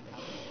happen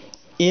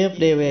if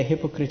they were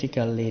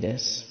hypocritical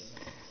leaders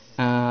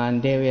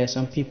and there were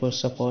some people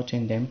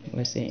supporting them,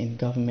 let's say in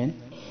government,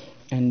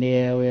 and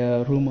there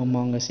were rumor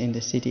mongers in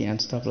the city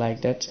and stuff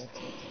like that?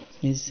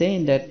 He's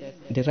saying that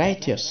the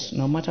righteous,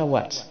 no matter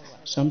what,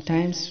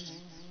 sometimes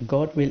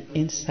God will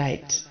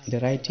incite the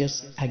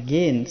righteous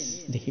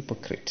against the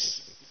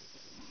hypocrites.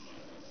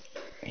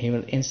 He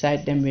will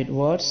incite them with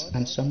words,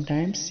 and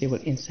sometimes he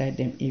will incite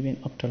them even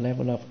up to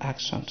level of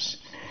actions.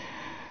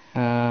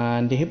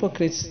 And the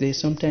hypocrites, they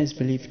sometimes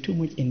believe too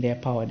much in their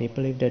power. They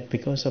believe that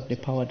because of the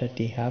power that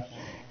they have,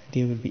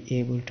 they will be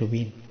able to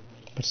win.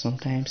 But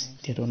sometimes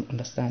they don't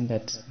understand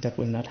that that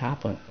will not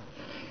happen.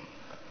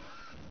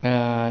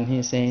 And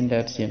he's saying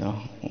that,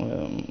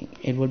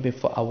 it will be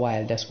for a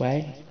while. That's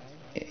why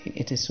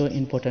it is so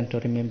important to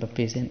remember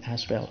patience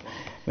as well.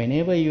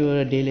 Whenever you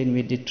are dealing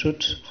with the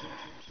truth,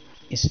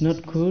 it's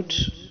not good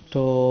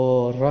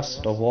to rush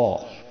the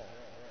war,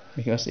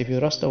 because if you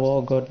rush the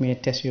war, God may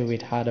test you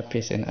with harder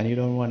patience, and you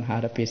don't want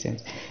harder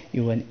patience.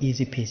 You want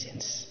easy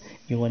patience.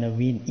 You want to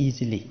win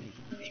easily,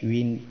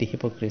 win the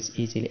hypocrites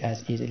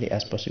as easily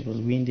as possible,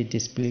 win the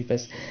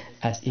disbelievers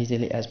as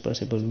easily as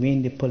possible,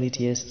 win the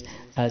polytheists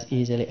as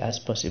easily as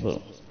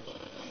possible.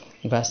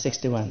 Verse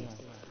 61.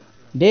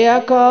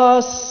 Their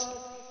cause,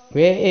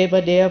 wherever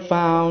they are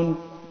found,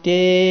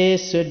 they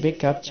should be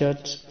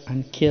captured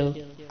and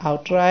killed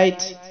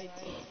outright.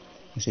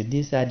 So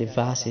these are the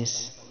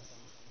verses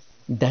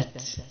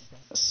that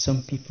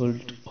some people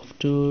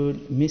to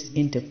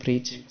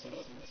misinterpret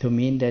to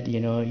mean that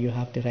you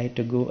have the right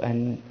to go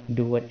and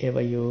do whatever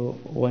you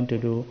want to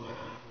do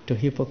to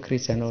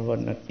hypocrites and all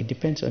whatnot. It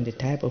depends on the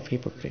type of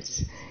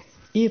hypocrites.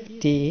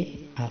 If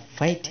they are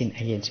fighting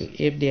against you,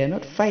 if they are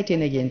not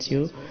fighting against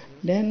you,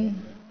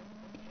 then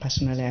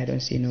personally I don't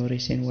see no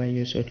reason why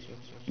you should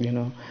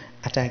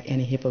attack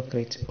any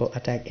hypocrite or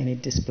attack any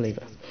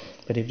disbeliever.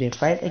 But if they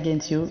fight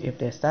against you, if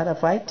they start a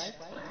fight,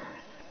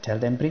 tell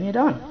them, bring it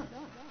on.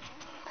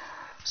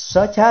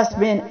 Such has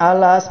been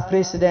Allah's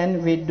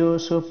precedent with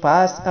those who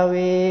passed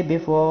away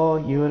before.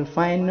 You will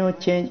find no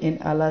change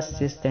in Allah's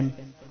system.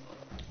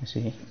 You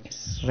see,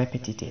 it's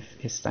repetitive.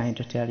 It's trying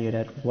to tell you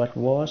that what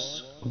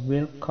was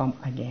will come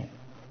again.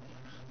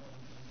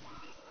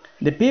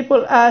 The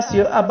people ask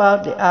you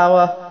about the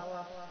hour.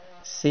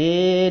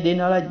 Say the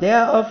knowledge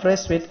thereof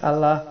rests with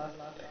Allah.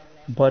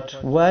 But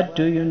what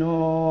do you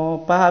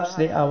know? Perhaps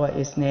the hour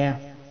is near.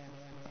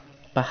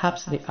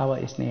 Perhaps the hour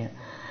is near.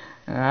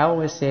 I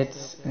always said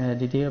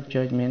the day of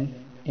judgment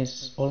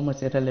is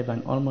almost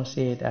irrelevant. Almost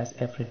say it as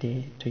every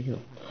day to you.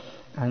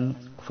 And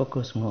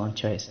focus more on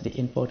choice. The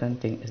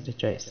important thing is the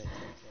choice.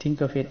 Think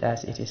of it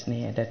as it is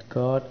near, that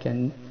God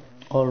can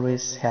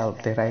always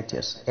help the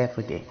righteous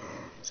every day.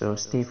 So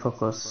stay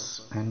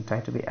focused and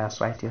try to be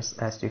as righteous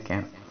as you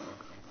can.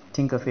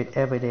 Think of it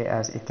every day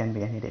as it can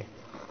be any day.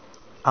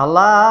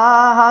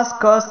 Allah has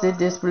caused the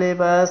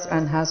disbelievers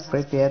and has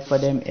prepared for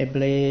them a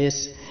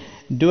place,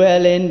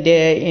 dwelling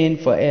therein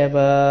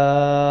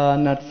forever,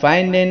 not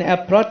finding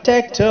a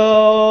protector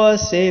or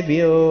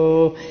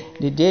savior.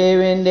 The day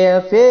when their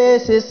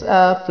faces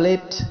are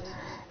flipped,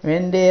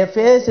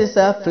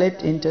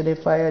 into the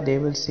fire, they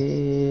will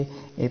say,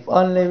 if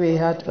only we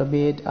had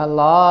obeyed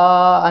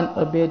Allah and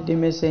obeyed the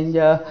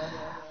messenger.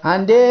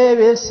 And they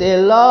will say,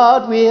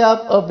 Lord, we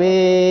have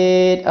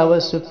obeyed our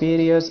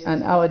superiors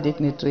and our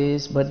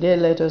dignitaries, but they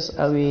led us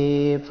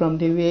away from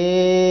the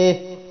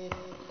way.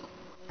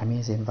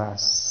 Amazing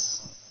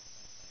verse.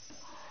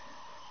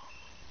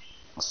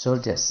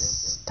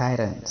 Soldiers,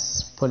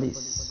 tyrants,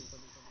 police,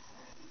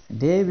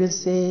 they will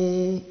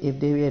say, if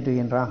they were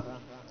doing wrong,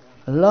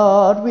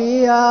 Lord,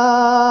 we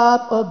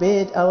have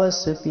obeyed our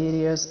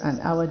superiors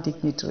and our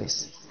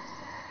dignitaries.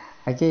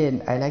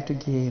 Again, I like to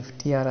give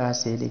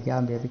TRRC the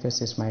Gambia because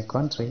it's my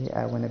country.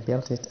 I want to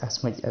build it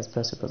as much as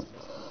possible.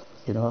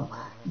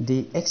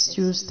 The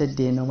excuse that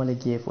they normally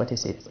give, what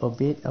is it?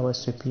 Obeyed our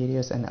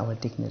superiors and our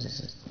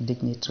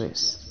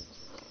dignitaries.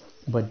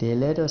 But they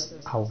led us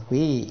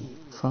away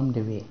from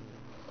the way.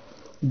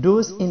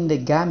 Those in the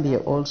Gambia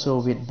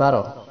also with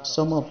Barrow,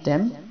 some of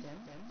them,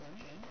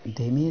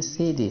 they may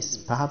say this,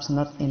 perhaps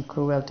not in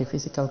cruelty,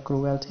 physical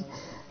cruelty,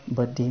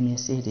 but they may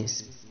say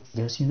this.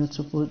 Because you're not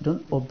supposed,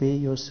 don't obey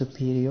your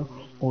superior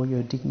or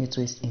your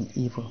dignitaries in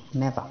evil.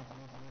 Never.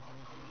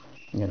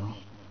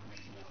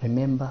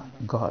 Remember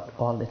God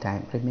all the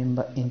time.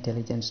 Remember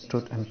intelligence,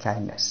 truth, and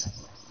kindness.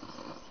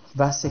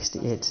 Verse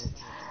 68.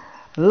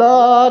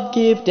 Lord,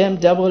 give them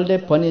double the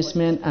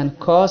punishment and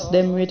curse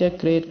them with a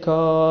great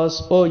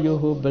curse. O you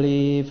who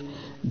believe,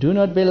 do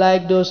not be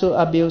like those who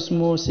abuse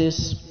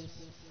Moses.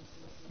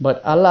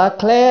 But Allah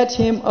cleared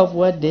him of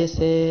what they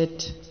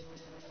said.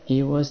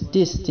 He was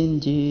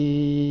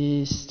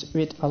distinguished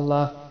with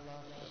Allah.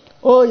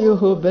 O you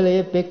who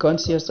believe, be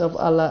conscious of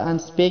Allah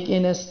and speak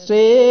in a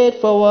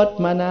straightforward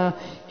manner.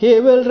 He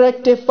will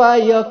rectify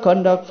your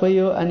conduct for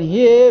you and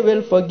He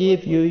will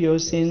forgive you your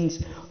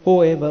sins.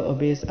 Whoever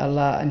obeys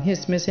Allah and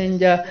His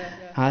Messenger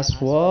has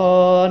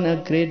won a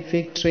great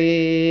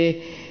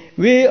victory.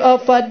 We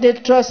offered the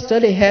trust to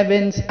the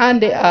heavens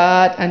and the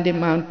earth and the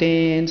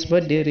mountains,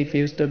 but they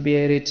refused to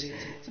bear it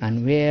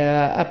and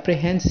were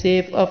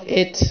apprehensive of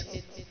it.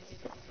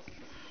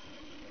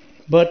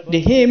 But the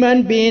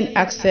human being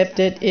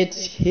accepted it.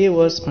 He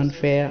was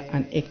unfair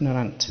and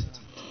ignorant.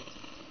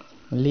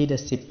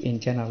 Leadership in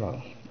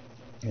general,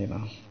 you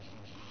know.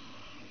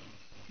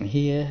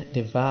 Here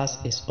the verse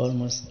is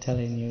almost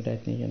telling you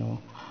that,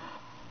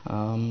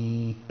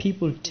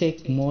 people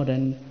take more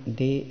than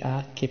they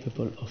are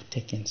capable of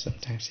taking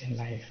sometimes in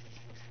life.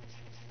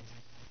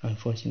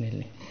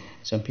 Unfortunately,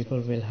 some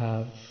people will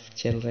have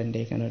children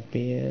they cannot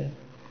bear.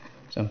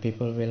 Some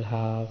people will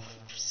have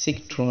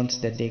sick thrones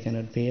that they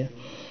cannot bear.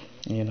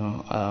 You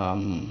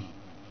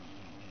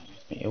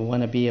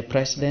want to be a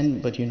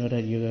president, but you know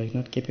that you are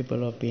not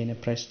capable of being a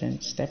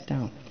president. Step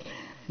down.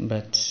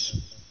 But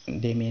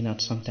they may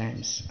not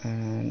sometimes.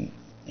 And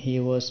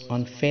he was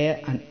unfair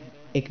and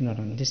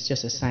ignorant. This is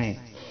just a sign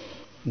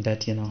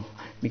that,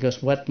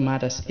 because what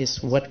matters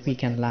is what we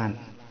can learn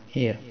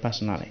here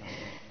personally.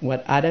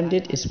 What Adam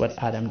did is what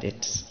Adam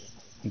did.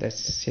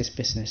 That's his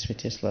business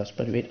with his laws.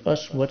 But with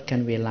us, what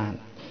can we learn?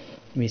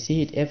 We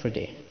see it every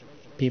day.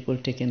 People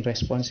taking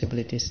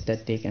responsibilities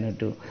that they cannot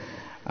do.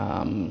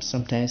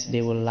 Sometimes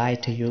they will lie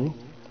to you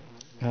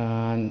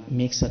and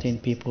make certain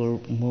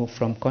people move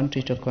from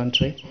country to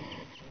country,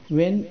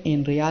 when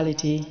in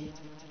reality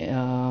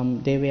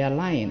they were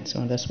lying.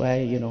 So that's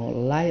why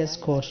liars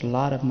cost a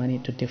lot of money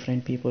to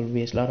different people,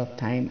 waste a lot of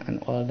time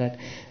and all that,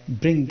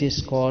 bring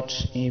discord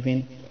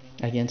even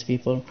against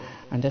people.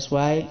 And that's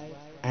why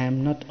I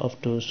am not of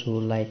those who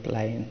like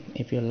lying.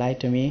 If you lie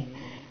to me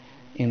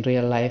in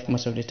real life,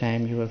 most of the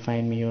time you will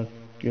find me,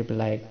 you'll be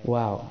like,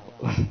 wow,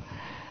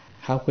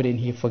 how couldn't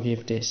he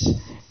forgive this?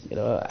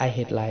 I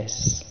hate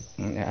lies,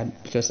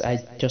 because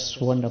I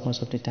just wonder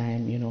most of the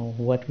time,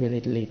 what will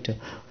it lead to?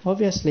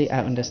 Obviously,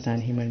 I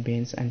understand human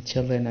beings and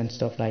children and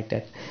stuff like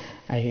that.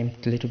 I am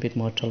a little bit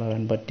more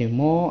tolerant, but the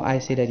more I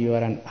see that you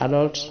are an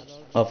adult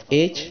of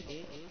age,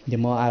 the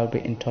more I will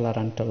be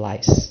intolerant to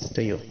lies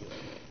to you.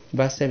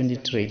 Verse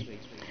 73.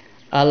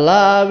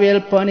 Allah will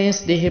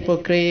punish the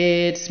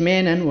hypocrites,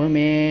 men and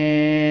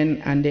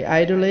women, and the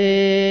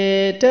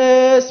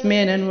idolaters,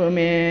 men and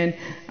women,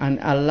 and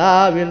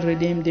Allah will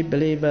redeem the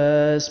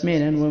believers,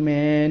 men and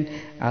women.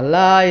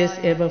 Allah is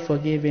ever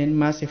forgiving,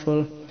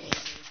 merciful.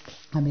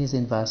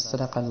 Amazing verse.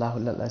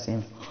 Sadaqallahul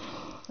Azim.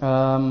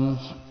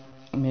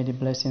 May the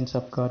blessings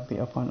of God be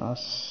upon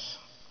us.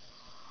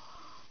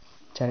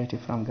 Charity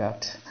from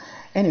God.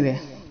 Anyway,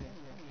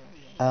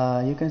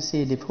 you can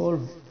see the whole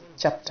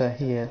chapter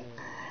here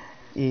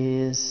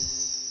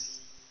is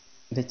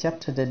the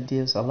chapter that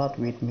deals a lot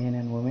with men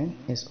and women.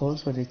 Is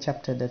also the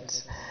chapter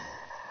that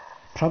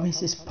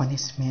promises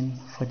punishment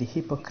for the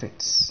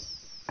hypocrites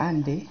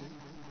and the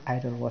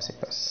idol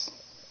worshippers,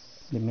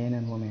 the men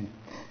and women.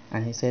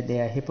 And he said they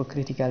are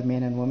hypocritical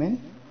men and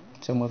women.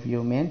 Some of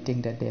you men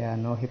think that there are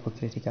no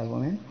hypocritical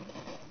women,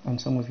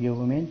 and some of you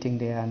women think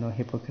there are no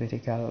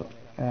hypocritical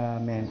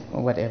men,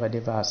 or whatever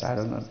the verse, I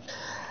don't know.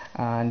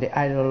 And the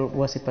idol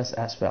worshippers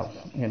as well,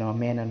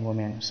 men and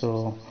women.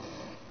 So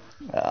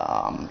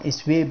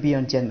it's way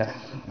beyond gender.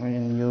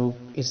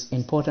 It's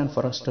important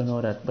for us to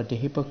know that. But the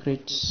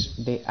hypocrites,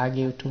 they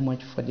argue too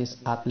much for this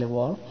earthly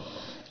world.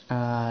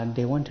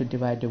 They want to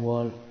divide the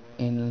world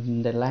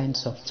in the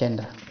lines of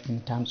gender,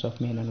 in terms of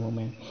men and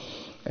women.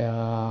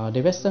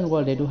 The Western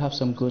world, they do have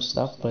some good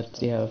stuff, but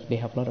they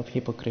have a lot of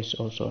hypocrites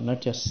also,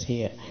 not just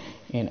here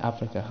in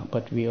Africa,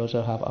 but we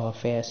also have our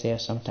fair share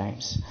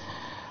sometimes.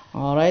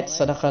 Alright,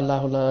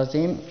 Sadaqallahul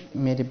Azim.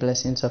 May the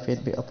blessings of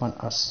it be upon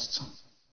us.